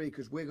season 3,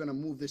 because we're going to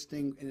move this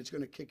thing and it's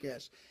going to kick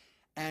ass.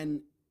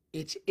 And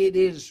it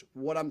is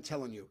what I'm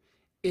telling you.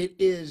 It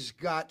is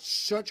got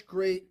such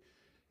great.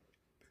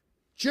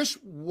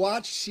 Just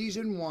watch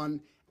season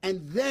 1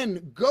 and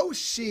then go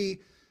see,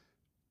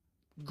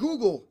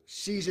 Google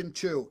season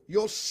 2.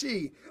 You'll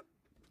see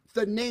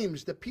the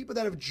names, the people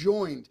that have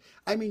joined.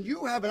 I mean,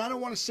 you have, and I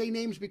don't want to say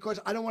names because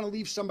I don't want to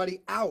leave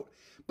somebody out.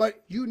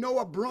 But you know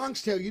A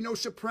Bronx Tale, you know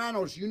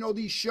Sopranos, you know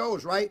these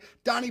shows, right?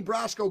 Donnie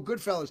Brasco,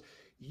 Goodfellas.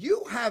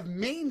 You have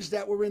mains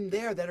that were in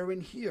there that are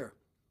in here.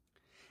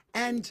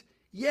 And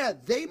yeah,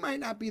 they might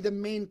not be the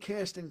main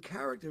cast and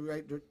character,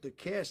 right? The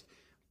cast,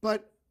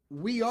 but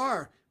we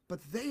are. But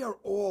they are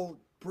all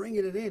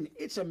bringing it in.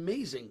 It's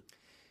amazing.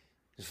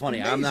 It's funny.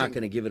 Amazing. I'm not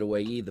going to give it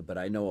away either, but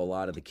I know a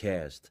lot of the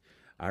cast.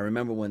 I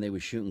remember when they were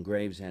shooting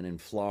Gravesend in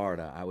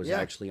Florida, I was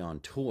actually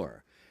on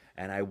tour.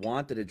 And I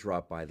wanted to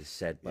drop by the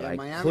set, but I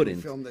Miami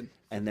couldn't. Filmed it.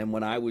 And then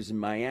when I was in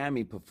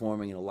Miami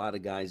performing, and a lot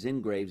of guys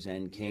in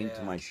Gravesend came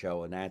to my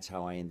show, and that's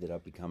how I ended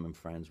up becoming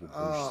friends with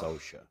Bruce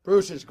Sosha.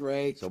 Bruce is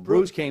great. So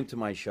Bruce came to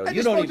my show. I You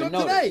just don't spoke to even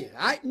him know today.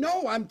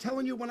 I'm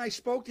telling you, when I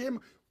spoke to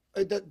him,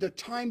 the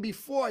time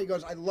before, he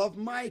goes, I love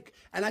Mike.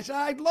 And I said,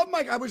 I love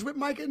Mike. I was with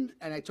Mike, and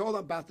I told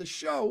him about the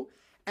show.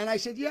 And I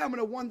said, yeah, I'm going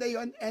to one day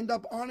end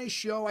up on his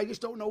show. I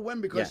just don't know when,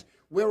 because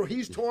where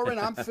he's touring,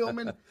 I'm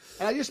filming.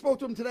 And I just spoke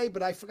to him today,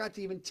 but I forgot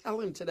to even tell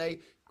him today,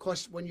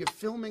 because when you're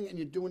filming and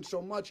you're doing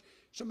so much,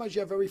 sometimes you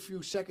have very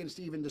few seconds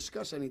to even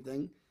discuss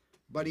anything.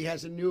 But he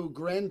has a new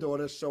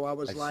granddaughter, so I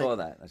was like, saw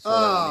that. I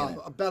saw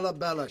that.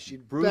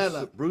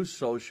 Bella. Bruce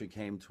Sosha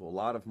came to a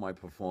lot of my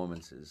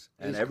performances,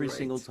 and He's every great.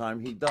 single time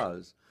he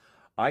does,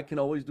 I can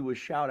always do a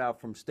shout out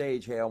from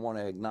stage. Hey, I want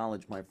to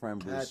acknowledge my friend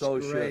Bruce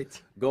Sosha.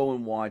 Great. Go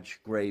and watch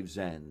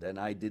Gravesend. And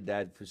I did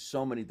that for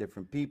so many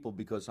different people,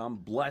 because I'm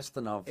blessed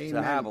enough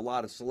to have a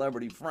lot of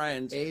celebrity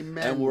friends.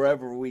 Amen. And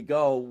wherever we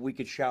go, we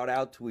could shout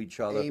out to each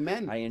other.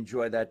 Amen. I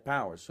enjoy that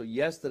power. So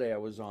yesterday I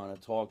was on a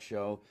talk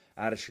show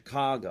out of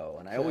Chicago,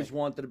 and I always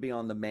wanted to be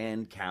on the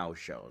Man Cow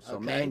show. So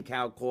Man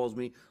Cow calls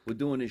me, we're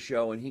doing a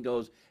show, and he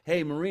goes,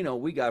 hey, Marino,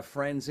 we got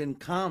friends in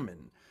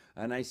common.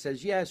 And I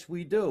says, yes,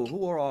 we do.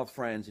 Who are our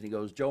friends? And he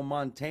goes, Joe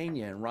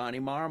Montana and Ronnie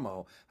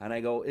Marmo. And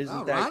I go,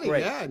 isn't that Ronnie,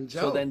 great? yeah, and Joe,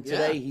 so then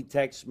today he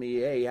texts me,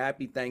 hey,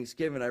 happy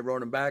Thanksgiving. I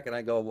wrote him back, and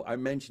I go, I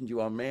mentioned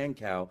you on Man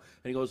Cow.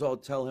 And he goes, oh,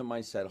 tell him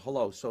I said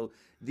hello. So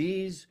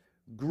these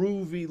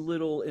groovy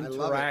little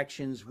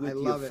interactions with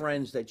your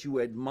friends that you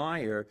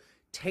admire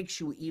takes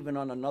you even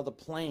on another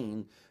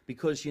plane,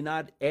 because you're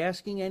not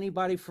asking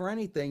anybody for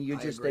anything. You're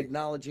just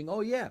acknowledging,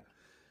 oh, yeah.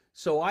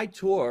 So I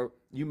tour.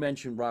 You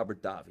mentioned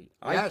Robert Davi.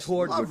 I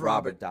toured with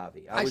Robert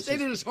Davi. I stayed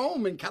at his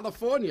home in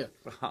California.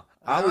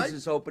 I was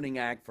his opening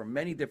act for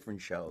many different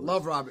shows.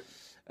 Love Robert.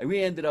 And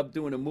we ended up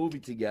doing a movie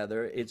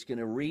together. It's going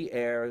to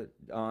re-air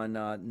on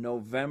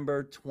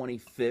November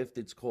 25th.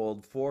 It's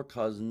called Four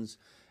Cousins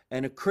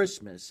and a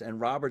Christmas.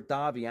 And Robert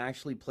Davi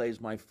actually plays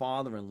my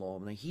father-in-law.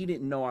 Now, he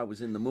didn't know I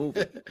was in the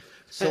movie.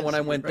 So when I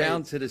went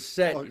down to the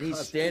set, and he's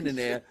standing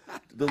there,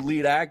 the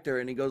lead actor,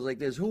 and he goes like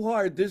this, who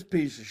hired this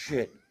piece of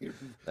shit?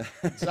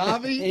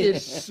 Davi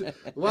is,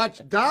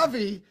 watch,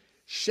 Davi,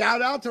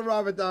 shout out to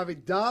Robert Davi.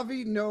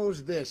 Davi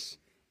knows this.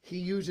 He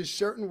uses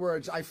certain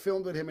words. I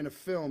filmed with him in a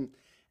film,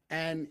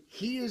 and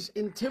he is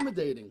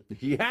intimidating.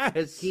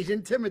 Yes. He's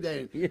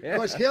intimidating.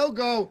 Because he'll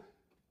go,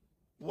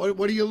 what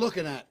are you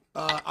looking at?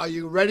 Are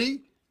you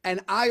ready?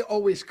 And I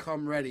always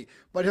come ready.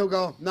 But he'll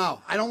go,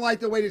 no, I don't like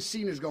the way the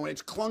scene is going.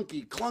 It's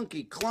clunky,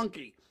 clunky,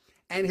 clunky.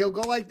 And he'll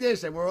go like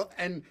this,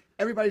 and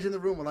everybody's in the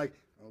room. We're like,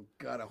 oh,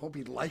 God, I hope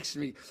he likes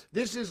me.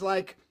 This is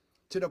like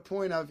to the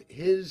point of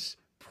his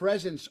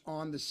presence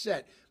on the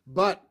set.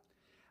 But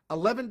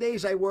 11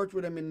 days I worked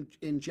with him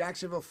in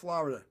Jacksonville,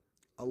 Florida.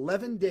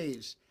 11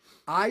 days.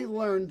 I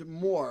learned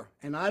more,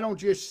 and I don't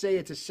just say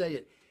it to say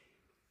it.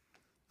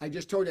 I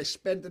just told you I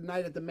spent the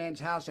night at the man's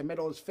house. I met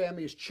all his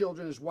family, his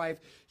children, his wife.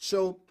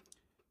 So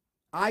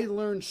I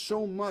learned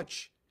so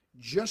much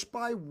just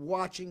by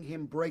watching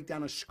him break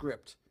down a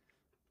script.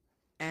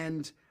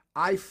 And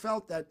I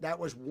felt that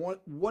was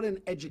what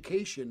an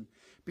education,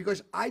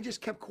 because I just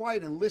kept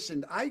quiet and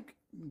listened. I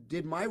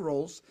did my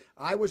roles.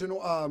 I was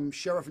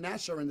Sheriff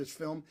Nassar in this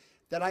film,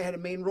 that I had a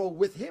main role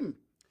with him.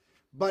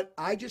 But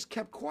I just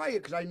kept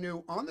quiet because I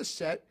knew on the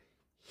set,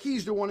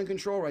 he's the one in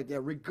control right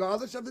there.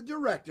 Regardless of the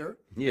director,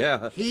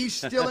 he's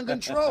still in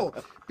control,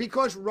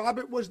 because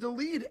Robert was the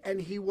lead,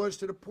 and he was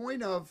to the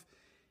point of,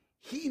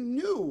 he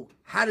knew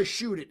how to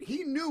shoot it.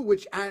 He knew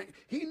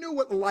he knew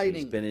what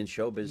lighting. He's been in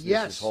show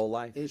business his whole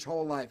life. His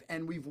whole life.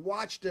 And we've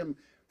watched him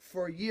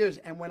for years.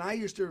 And when I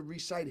used to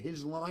recite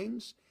his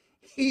lines,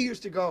 he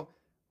used to go,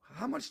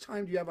 how much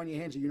time do you have on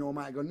your hands? And you know,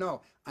 I go,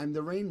 no, I'm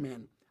the Rain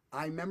Man.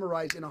 I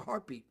memorize in a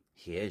heartbeat.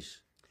 He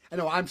is. I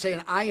know, I'm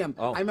saying I am.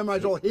 Oh, I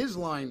memorize all his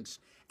lines.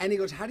 And he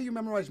goes, how do you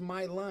memorize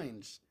my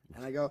lines?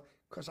 And I go,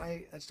 because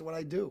that's what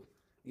I do.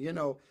 You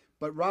know,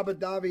 but Robert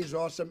Davi is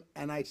awesome.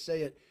 And I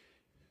say it.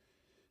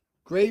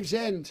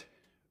 Gravesend,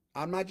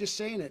 I'm not just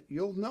saying it.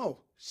 You'll know.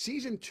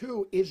 Season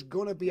 2 is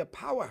going to be a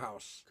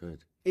powerhouse. Good.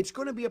 It's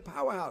going to be a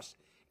powerhouse.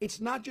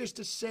 It's not just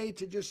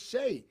to just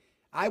say.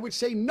 I would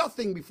say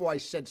nothing before I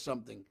said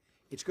something.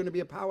 It's going to be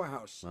a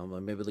powerhouse. Well,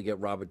 maybe they'll get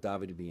Robert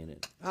Davi to be in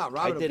it. Robert,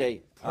 I did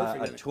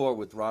a tour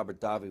with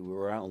Robert Davi. We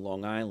were out in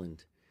Long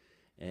Island,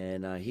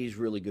 and he's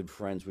really good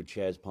friends with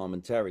Chaz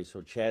Palminteri.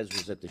 So Chaz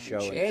was at the show.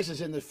 Chaz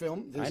is in the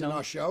film. He's in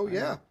our show,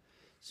 yeah.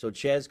 So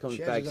Chaz comes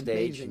Chaz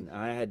backstage, and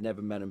I had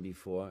never met him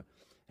before.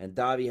 And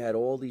Davi had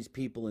all these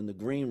people in the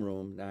green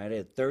room. Now, it had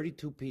a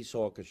 32-piece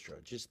orchestra.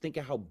 Just think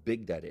of how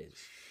big that is.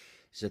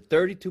 It's a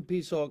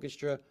 32-piece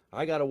orchestra.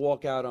 I got to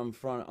walk out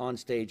on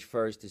stage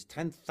first. There's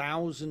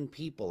 10,000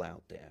 people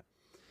out there.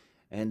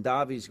 And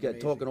Davi's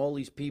talking to all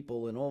these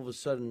people, and all of a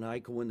sudden I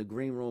go in the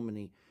green room,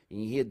 and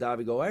you hear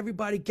Davi go,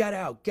 everybody get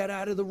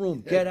out of the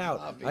room, get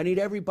out. I need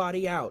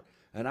everybody out.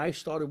 And I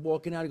started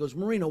walking out. He goes,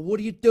 Marino, what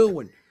are you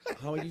doing?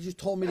 Oh, you just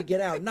told me to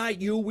get out.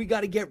 Not you. We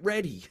got to get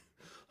ready.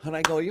 And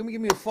I go, you gonna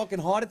give me a fucking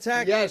heart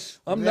attack? Yes.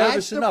 I'm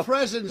nervous enough.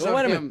 Presence wait a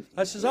minute. him.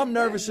 I says, I'm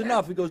nervous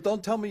enough. He goes,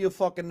 don't tell me you're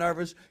fucking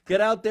nervous.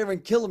 Get out there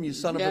and kill him, you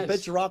son of a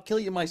bitch, or I'll kill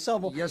you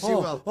myself. Yes, he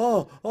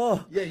will.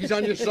 Oh. Yeah, he's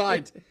on your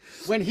side.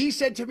 When he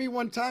said to me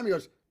one time, he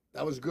goes,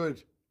 that was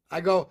good. I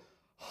go,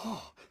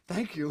 oh,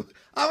 thank you.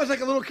 I was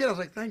like a little kid. I was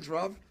like, thanks,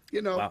 Rob.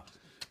 You know. Wow.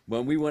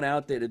 When we went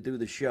out there to do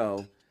the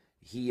show,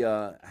 he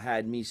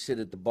had me sit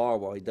at the bar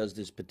while he does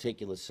this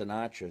particular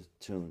Sinatra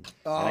tune.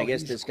 Oh, and I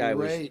guess he's this guy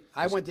great.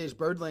 I went to his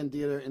Birdland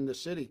Theater in the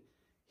city.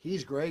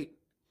 He's great.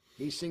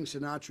 He sings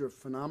Sinatra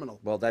phenomenal.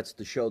 Well, that's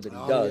the show that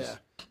he does.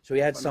 Yeah. So he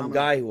had some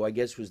guy who I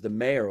guess was the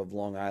mayor of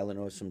Long Island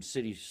or some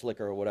city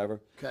slicker or whatever.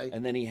 Okay.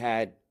 And then he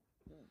had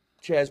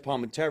Chaz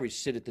Palminteri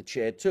sit at the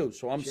chair too.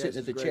 So I'm sitting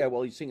at the chair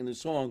while he's singing the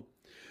song,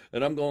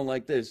 and I'm going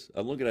like this.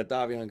 I'm looking at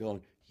Davi and I'm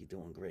going, "You're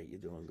doing great. You're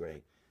doing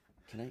great.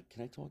 Can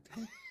I talk to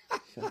him?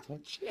 Can I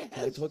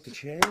talk to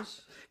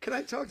Chaz? Can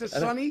I talk to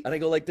Sonny?" And I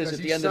go like this at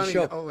the end of the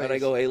show. Always. And I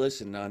go, hey,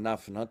 listen,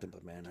 not for nothing,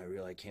 but man,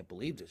 I can't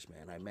believe this,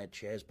 man. I met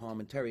Chaz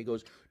Palminteri. He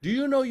goes, do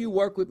you know you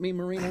work with me,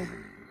 Marino?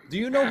 Do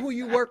you know who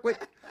you work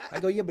with? I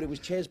go, yeah, but it was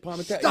Chaz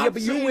Palminteri. Stop yeah,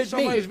 but you with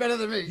somebody's me. better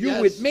than me.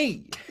 You with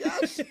me.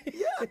 Yes.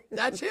 Yeah,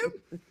 that's him.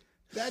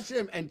 That's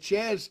him. And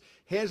Chaz,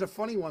 here's a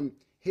funny one.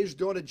 His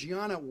daughter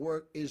Gianna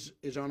is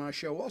on our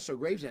show also,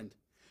 Gravesend.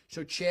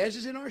 So Chaz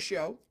is in our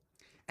show,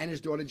 and his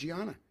daughter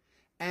Gianna.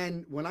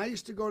 And when I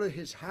used to go to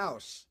his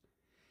house,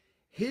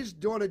 his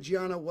daughter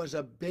Gianna was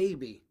a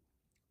baby.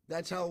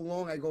 That's how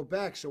long I go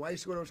back. So I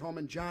used to go to his home,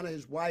 and Gianna,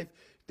 his wife,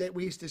 that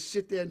we used to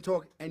sit there and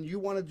talk. And you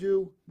want to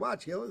do,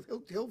 watch, he'll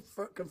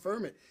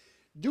confirm it.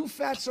 Do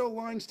Fatso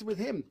lines with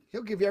him.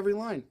 He'll give you every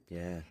line.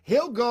 Yeah.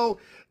 He'll go,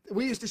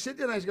 we used to sit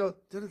there and I used to go,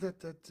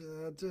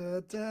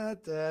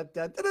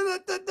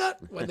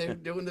 when they were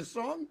doing the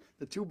song,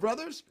 the two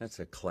brothers. That's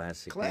a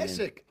classic.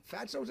 Classic.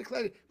 Fatso's a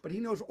classic. But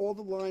he knows all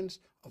the lines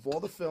of all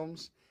the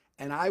films.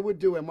 And I would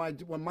do, and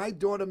when my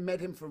daughter met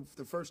him for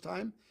the first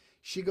time,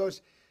 she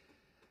goes,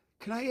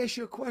 can I ask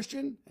you a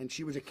question? And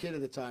she was a kid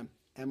at the time.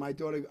 And my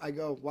daughter, I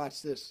go,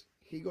 watch this.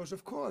 He goes,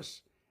 of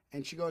course.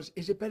 And she goes,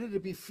 is it better to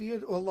be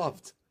feared or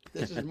loved?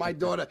 This is my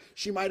daughter.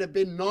 She might have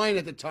been 9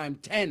 at the time,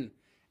 10.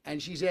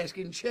 And she's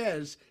asking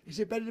Chaz, is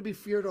it better to be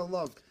feared or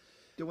loved?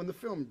 Doing the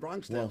film,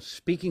 Bronx Tale. Well,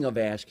 speaking of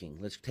asking,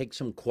 let's take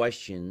some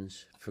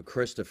questions for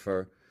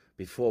Christopher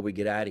before we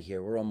get out of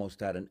here. We're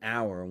almost at an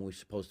hour, and we're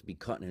supposed to be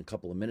cutting a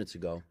couple of minutes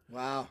ago.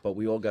 Wow. But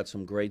we all got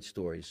some great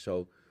stories.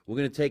 So we're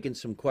going to take in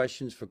some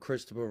questions for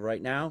Christopher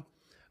right now.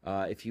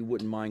 If you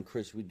wouldn't mind,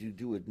 Chris, would you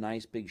do a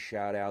nice big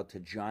shout out to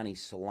Johnny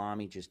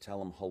Salami? Just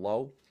tell him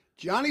hello.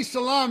 Johnny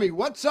Salami,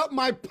 what's up,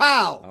 my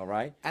pal? All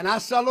right. And I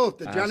salute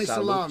to Johnny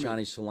Salami.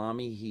 Johnny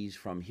Salami. He's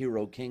from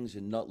Hero Kings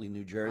in Nutley,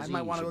 New Jersey. I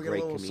might want to go get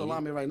a little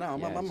salami right now.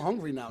 I'm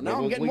hungry now. Yeah,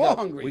 I'm getting more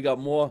hungry. We got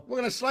more. We're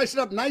going to slice it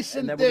up nice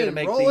and then thin.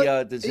 we're going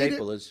to make the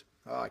Zapalas.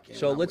 Oh, I can't.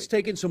 So let's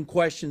take in some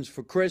questions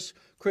for Chris.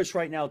 Chris,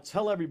 right now,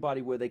 tell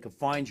everybody where they can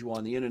find you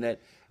on the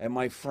internet. And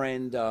my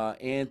friend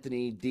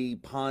Anthony D.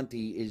 Ponte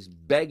is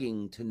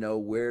begging to know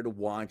where to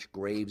watch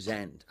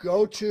Gravesend.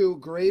 Go to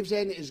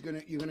Gravesend.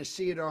 You're going to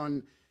see it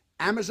on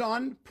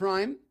Amazon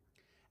Prime,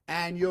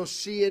 and you'll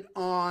see it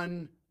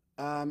on,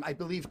 I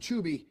believe,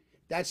 Tubi.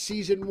 That's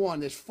season 1.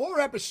 There's 4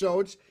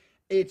 episodes.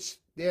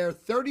 They're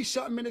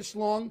 30-something minutes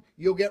long.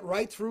 You'll get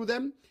right through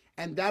them,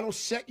 and that'll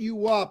set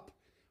you up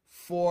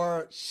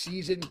for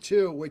season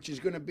 2, which is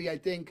going to be, I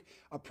think,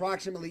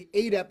 approximately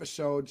 8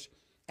 episodes,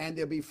 and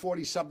they'll be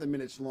 40-something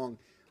minutes long.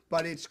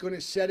 But it's going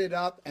to set it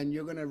up, and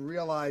you're going to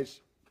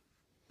realize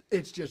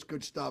it's just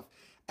good stuff.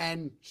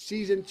 And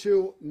season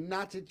 2,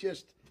 not to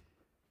just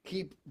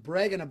keep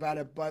bragging about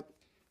it, but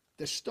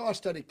the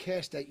star-studded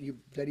cast that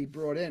he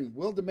brought in,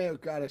 Will DeMeo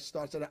got a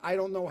star-studded. I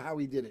don't know how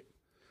he did it.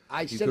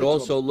 You could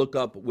also look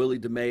up Willie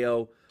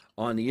DeMeo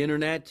on the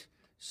internet.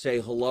 Say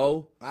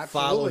hello. Absolutely.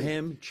 Follow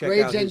him. Check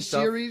Graves out his End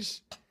stuff.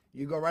 Series.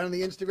 You go right on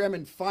the Instagram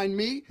and find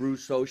me.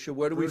 Bruce Osha.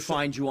 Where do we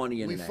find you on the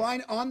We internet?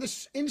 find on the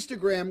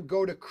Instagram,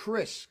 go to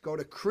Chris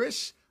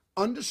 _Mormando,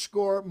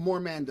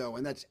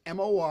 and that's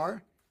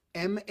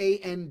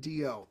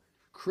MORMANDO.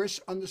 Chris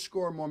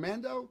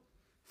 _Mormando.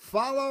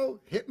 Follow,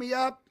 hit me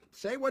up,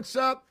 say what's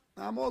up.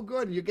 I'm all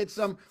good. And you get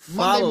some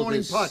Monday Follow morning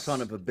this putts.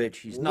 son of a bitch.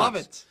 He's nuts. Love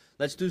it.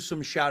 Let's do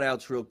some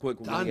shout-outs real quick.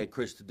 We're going Done. to get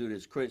Chris to do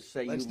this. Chris,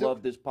 say Let's you do love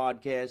it. this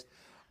podcast.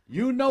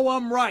 You know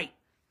I'm right.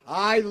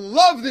 I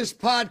love this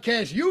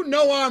podcast. You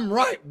know I'm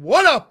right.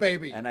 What up,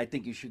 baby? And I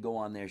think you should go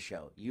on their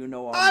show. You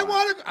know I'm I right.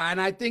 want to,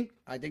 and I think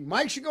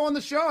Mike should go on the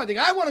show. I think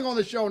I want to go on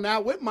the show now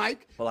with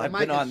Mike. Well, But I've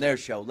Mike been on is- their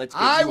show. Let's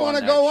get I you want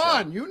on to that go show.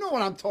 on. You know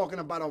what I'm talking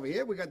about over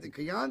here. We got the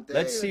Chianti.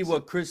 Let's see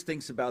what Chris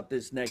thinks about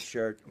this next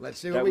shirt. Let's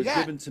see what that we was got.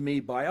 given to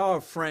me by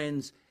our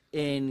friends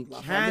in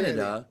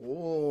Canada.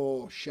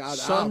 Oh, shout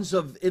Sons out.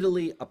 of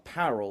Italy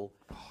Apparel,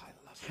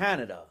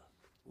 Canada.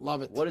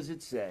 Love it. What does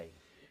it say?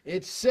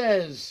 It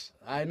says,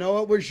 I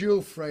know it was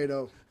you,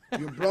 Fredo.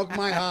 You broke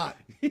my heart.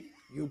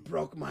 You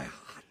broke my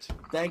heart.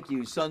 Thank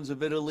you, Sons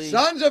of Italy.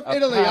 Sons of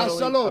Italy,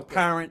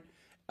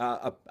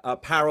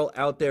 apparel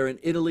out there in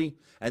Italy.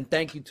 And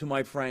thank you to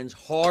my friends,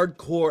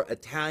 Hardcore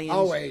Italians,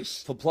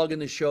 Always. for plugging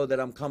the show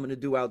that I'm coming to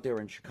do out there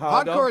in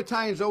Chicago. Hardcore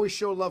Italians always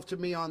show love to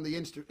me on the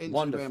Instagram.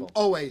 Wonderful.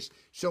 Always.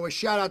 So a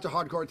shout out to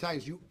Hardcore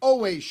Italians. You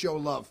always show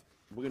love.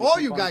 We're gonna All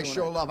keep you on guys doing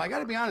show that. love. I got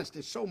to be honest.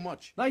 There's so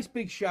much. Nice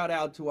big shout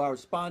out to our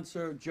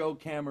sponsor, Joe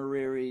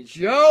Camareri's.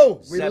 Joe,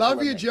 we Zeppelin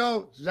love you, mix.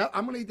 Joe.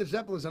 I'm going to eat the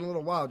Zeppelins in a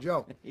little while,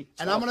 Joe.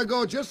 And I'm going to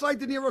go just like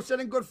De Niro said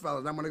in Goodfellas.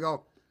 I'm going to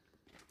go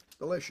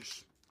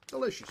delicious.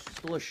 Delicious.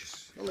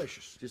 Delicious.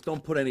 Delicious. Just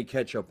don't put any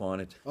ketchup on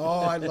it. Oh,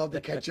 I love the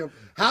ketchup.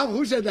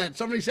 Who said that?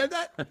 Somebody said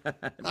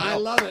that? I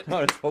love it. No,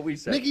 that's what we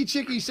said. Nikki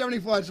Chicky,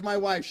 74. It's my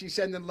wife. She's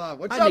sending love.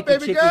 What's Hi, up, Nikki baby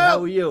Chicky, girl?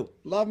 how are you?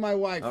 Love my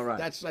wife. All right.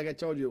 That's like I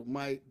told you,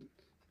 my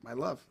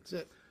love. That's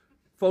it.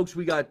 Folks,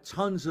 we got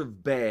tons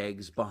of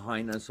bags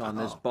behind us on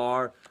this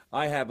bar.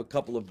 I have a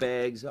couple of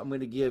bags. I'm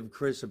going to give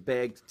Chris a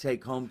bag to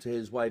take home to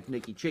his wife,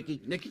 Nikki Chicky.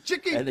 Nikki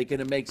Chicky. And they're going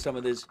to make some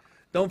of this.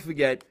 Don't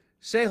forget,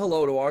 say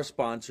hello to our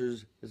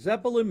sponsors,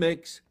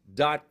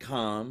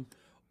 ZeppelinMix.com.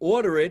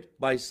 Order it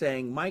by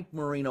saying Mike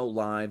Marino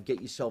Live.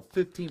 Get yourself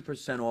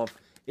 15% off.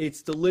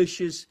 It's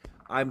delicious.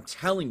 I'm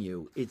telling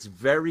you, it's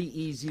very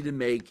easy to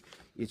make.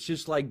 It's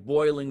just like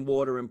boiling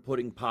water and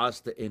putting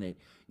pasta in it.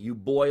 You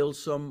boil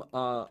some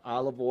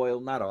olive oil,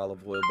 not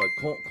olive oil, but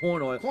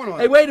corn oil. Corn oil.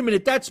 Hey, wait a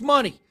minute, that's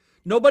money.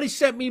 Nobody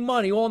sent me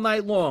money all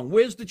night long.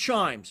 Where's the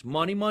chimes?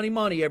 Money, money,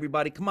 money,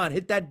 everybody. Come on,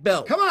 hit that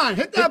bell. Come on,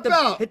 hit that the,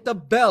 bell. Hit the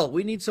bell.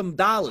 We need some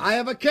dollars. I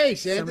have a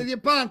case. Anthony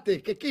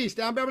Ponte. Che keys.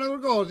 Down by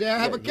goes. I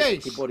have a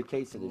case. He bought a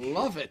case of this shit.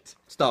 Love it.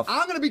 Stuff.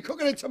 I'm going to be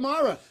cooking it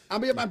tomorrow. I'll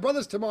be at my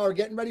brother's tomorrow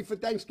getting ready for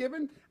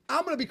Thanksgiving.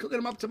 I'm going to be cooking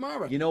them up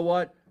tomorrow. You know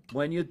what?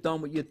 When you're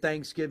done with your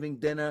Thanksgiving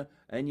dinner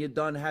and you're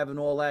done having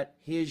all that,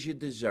 here's your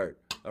dessert.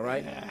 All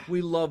right? Yeah.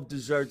 We love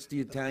desserts, the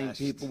Italian best.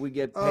 people. We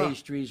get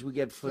pastries, we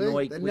get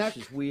finoik, the which neck.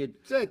 is weird.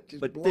 That's it. Just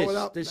But blow it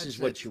up. this That's is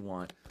what it. you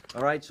want.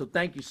 All right? So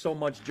thank you so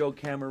much, Joe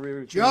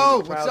Camareri. for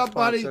Joe, being a what's proud up,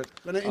 buddy? sponsor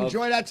Gonna of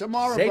enjoy that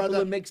tomorrow,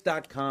 brother.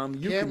 ZeppelinMix.com.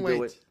 You Can't can wait.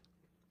 do it.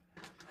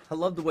 I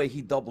love the way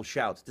he double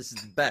shouts. This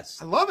is the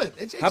best. I love it.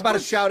 It's How about a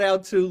good. shout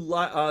out to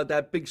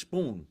that big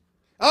spoon?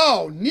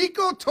 Oh,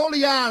 Nico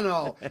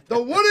Toliano, the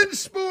Wooden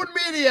Spoon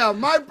Media,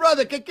 my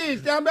brother,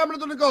 Kikis, down by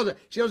the Goza.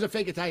 She was a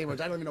fake Italian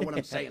words. I don't even know what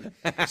I'm saying.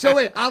 So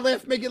wait, I'll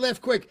make you laugh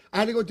quick. I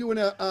had to go do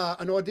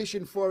an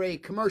audition for a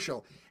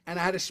commercial, and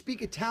I had to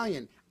speak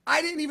Italian.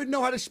 I didn't even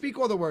know how to speak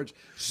all the words.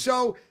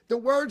 So the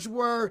words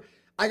were,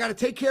 I got to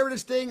take care of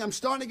this thing. I'm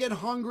starting to get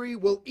hungry.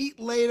 We'll eat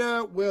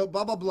later. We'll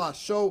blah, blah, blah.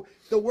 So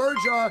the words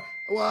are,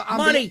 well,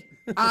 Money.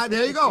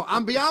 there you go.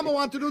 Ambiamo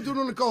antenuto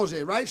le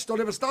cose, right? Sto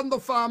restando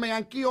fame,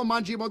 anch'io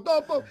mangimo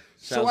dopo.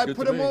 So Sounds I good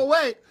put to them me. all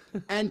away.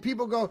 And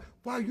people go,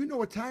 wow, you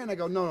know Italian? I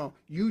go, no,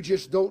 you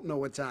just don't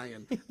know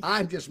Italian.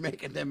 I'm just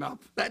making them up.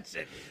 That's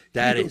it.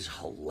 That is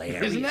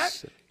hilarious. Isn't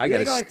that? I You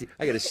gotta, gotta go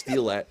I gotta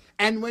steal that.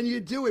 And when you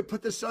do it,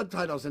 put the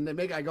subtitles and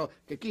they I go,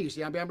 che chi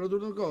si abbiamo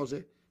tutte le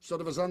cose? Sto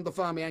restando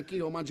fame,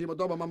 anch'io mangimo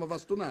dopo, mamma va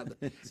stunata.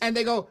 And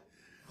they go,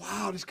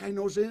 wow, this guy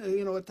knows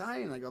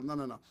Italian. I go,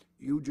 no,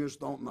 you just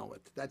don't know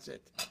it. That's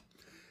it.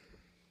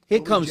 Here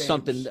Louis comes James.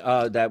 something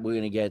that we're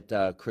going to get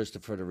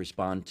Christopher to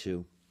respond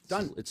to.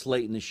 Done. It's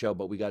late in the show,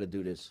 but we got to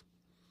do this.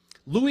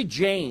 Louis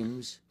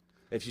James,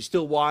 if you're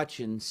still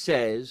watching,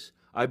 says,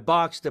 I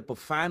boxed at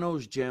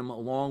Bufano's gym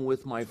along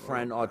with my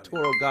friend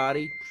Arturo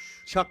Gotti,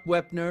 Chuck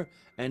Wepner,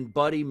 and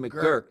Buddy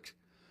McGurk.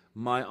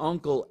 My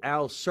uncle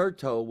Al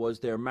Serto was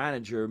their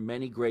manager.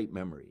 Many great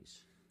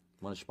memories.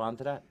 Want to respond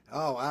to that?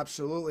 Oh,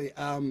 absolutely.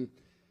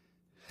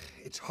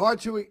 It's hard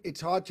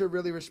to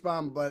really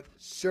respond, but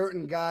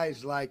certain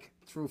guys, like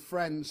through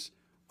friends,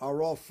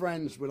 are all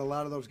friends with a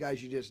lot of those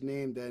guys you just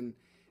named, and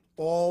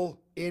all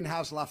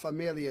in-house La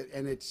Familia,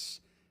 and it's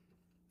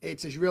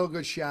it's a real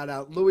good shout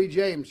out. Louis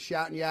James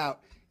shouting you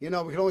out. You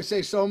know, we can only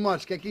say so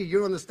much. Kiki,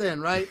 you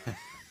understand, right?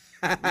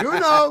 You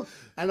know.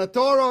 And a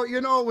Toro,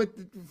 you know,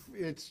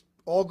 it's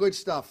all good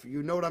stuff.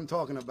 You know what I'm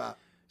talking about.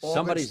 All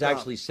Somebody's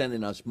actually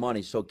sending us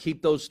money, so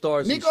keep those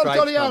stars and Nico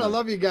stripes Toriano, I coming.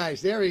 love you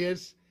guys. There he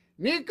is.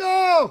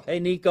 Nico! Hey,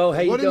 Nico,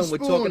 how you Wooden doing? We're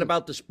talking spoon.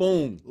 about the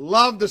spoon.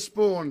 Love the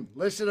spoon.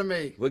 Listen to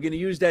me. We're going to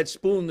use that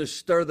spoon to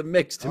stir the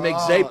mix to make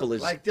Zapolis.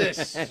 Like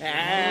this.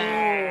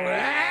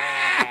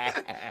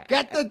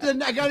 Get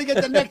I gotta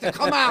get the neck to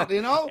come out,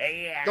 you know?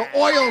 The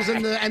oils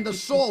and the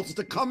salts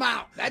to come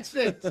out. That's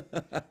it.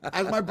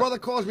 As my brother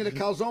calls me, the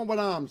calzone with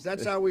arms.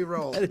 That's how we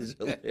roll. That is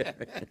hilarious.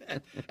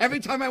 Every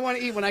time I want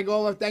to eat, when I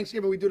go over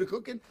Thanksgiving, we do the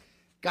cooking.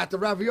 Got the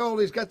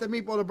raviolis, got the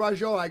meatball, the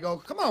braciole. I go,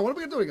 come on, what are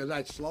we gonna do? He goes, all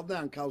right, slow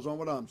down, calzone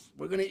with arms.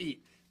 We're gonna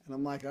eat. And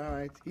I'm like, all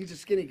right. He's a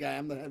skinny guy.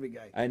 I'm the heavy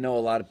guy. I know a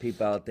lot of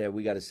people out there.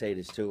 We got to say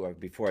this too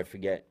before I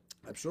forget.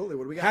 Absolutely.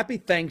 What do we got? Happy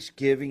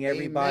Thanksgiving,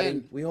 everybody.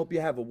 Amen. We hope you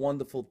have a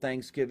wonderful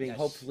Thanksgiving. Yes.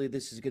 Hopefully,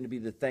 this is going to be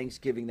the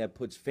Thanksgiving that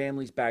puts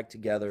families back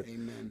together.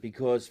 Amen.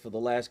 Because for the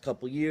last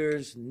couple of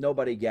years,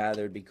 nobody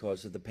gathered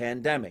because of the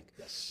pandemic.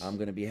 Yes. I'm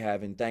going to be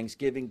having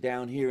Thanksgiving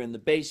down here in the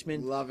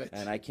basement. Love it.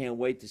 And I can't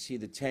wait to see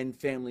the 10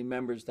 family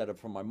members that are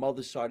from my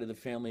mother's side of the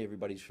family.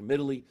 Everybody's from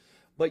Italy.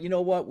 But you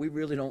know what? We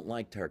really don't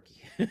like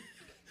turkey.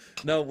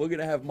 No, we're going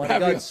to have mutton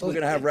guts. We're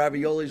going to have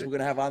raviolis. We're going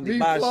to have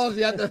Meatballs, antipasto.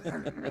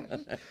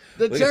 yeah,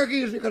 the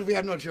turkey is because we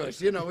have no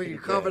choice. You know, we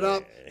carve it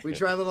up. We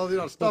try a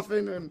little,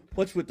 stuffing and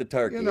What's with the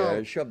turkey? You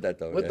know, Shove that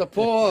though. with the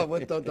paw,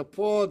 with the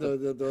paw, the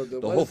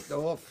hoof. the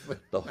hoof.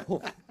 The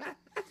whole...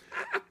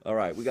 All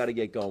right, we got to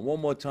get going. One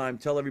more time,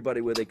 tell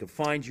everybody where they can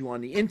find you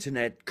on the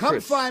internet. Come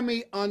Chris. find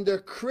me under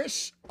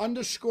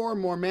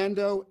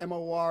Chris_Mormando,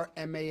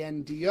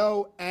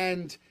 Mormando,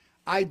 and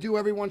I do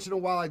every once in a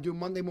while, I do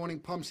Monday morning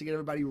pumps to get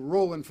everybody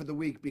rolling for the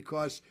week,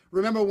 because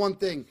remember one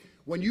thing,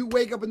 when you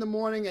wake up in the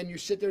morning and you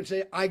sit there and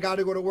say, I got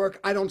to go to work,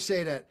 I don't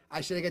say that.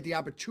 I say I get the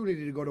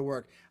opportunity to go to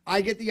work.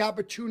 I get the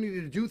opportunity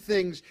to do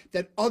things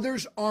that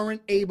others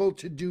aren't able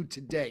to do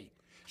today.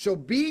 So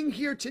being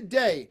here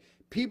today,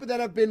 people that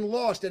have been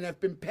lost and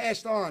have been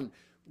passed on,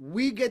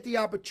 we get the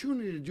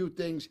opportunity to do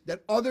things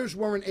that others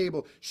weren't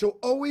able. So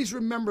always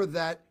remember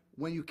that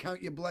when you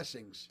count your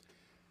blessings.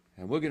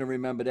 And we're going to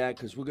remember that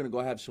because we're going to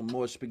go have some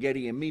more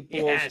spaghetti and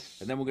meatballs. Yes.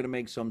 And then we're going to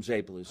make some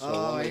Zapolis. So Oh, I'm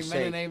gonna amen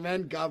say, and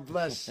amen. God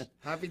bless.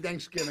 Happy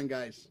Thanksgiving,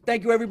 guys.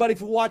 thank you, everybody,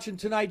 for watching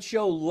tonight's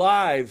show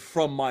live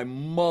from my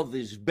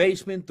mother's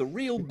basement, the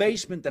real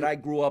basement that I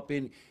grew up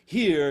in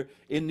here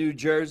in New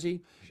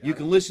Jersey. You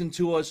can listen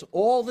to us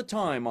all the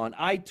time on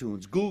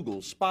iTunes, Google,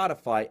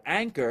 Spotify,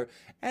 Anchor,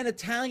 and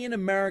Italian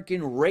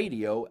American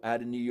Radio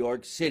out of New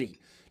York City.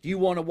 Do you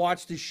want to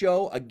watch the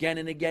show again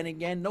and again and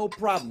again? No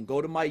problem.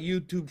 Go to my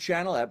YouTube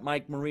channel at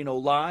Mike Marino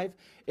Live,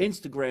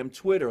 Instagram,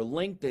 Twitter,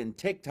 LinkedIn,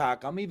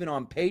 TikTok. I'm even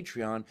on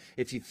Patreon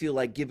if you feel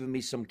like giving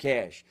me some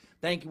cash.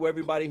 Thank you,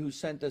 everybody who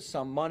sent us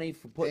some money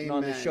for putting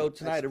on the Amen. show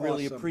tonight. That's I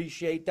really awesome.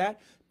 appreciate that.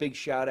 Big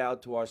shout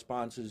out to our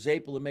sponsor,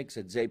 Zapolamix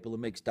at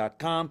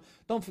zapolamix.com.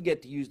 Don't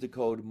forget to use the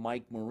code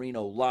Mike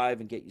Marino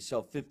Live and get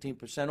yourself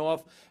 15%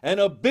 off. And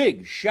a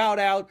big shout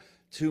out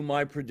to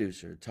my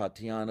producer,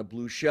 Tatiana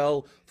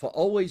Bluchel, for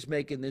always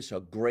making this a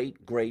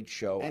great, great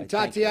show. And I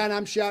thank you. Tatiana,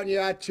 I'm shouting you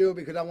out too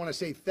because I want to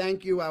say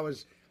thank you. I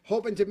was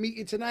hoping to meet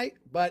you tonight,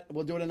 but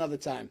we'll do it another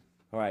time.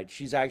 All right,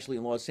 she's actually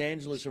in Los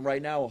Angeles, and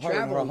right now, her and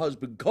her Traveling.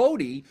 husband,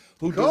 Cody,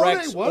 who Cody,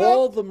 directs what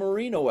all up? the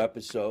Marino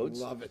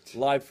episodes, Love it.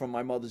 live from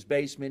my mother's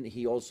basement.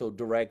 He also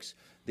directs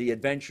The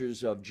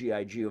Adventures of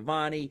G.I.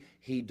 Giovanni.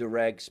 He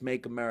directs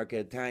Make America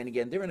Italian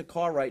Again. They're in a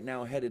car right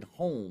now headed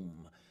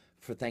home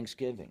for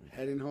Thanksgiving.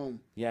 Heading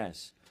home.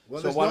 Yes. Well,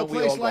 So there's why no don't we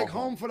place all go like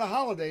home for the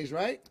holidays,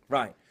 right?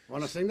 Right.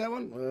 Want to sing that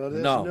one? Well,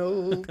 there's No.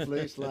 no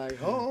place like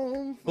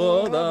home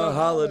For the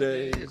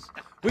holidays.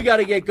 We got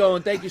to get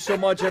going. Thank you so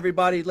much,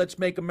 everybody. Let's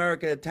make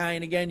America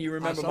Italian again. You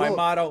remember my Salute.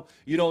 motto.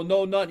 You don't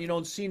know nothing, you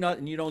don't see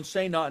nothing, you don't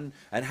say nothing.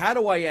 And how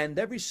do I end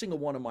every single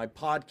one of my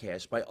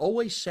podcasts? By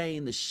always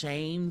saying the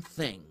same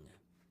thing.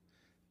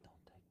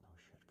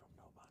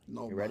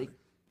 Nobody. You ready?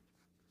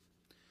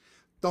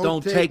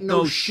 Don't take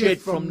no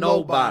shit from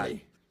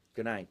nobody.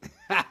 Good night.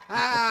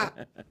 I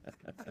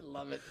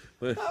love it.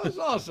 That was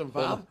awesome,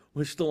 pal.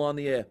 We're still on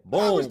the air. I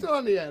Boom. was still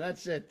on the air.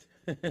 That's it.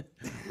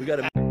 We got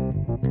to.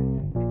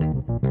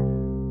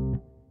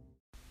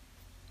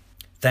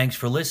 Thanks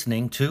for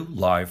listening to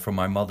Live from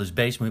My Mother's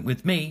Basement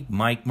with me,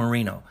 Mike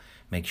Marino.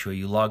 Make sure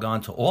you log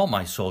on to all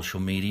my social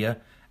media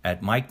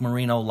at Mike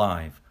Marino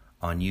Live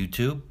on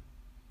YouTube,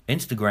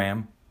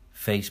 Instagram,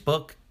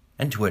 Facebook,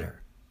 and Twitter.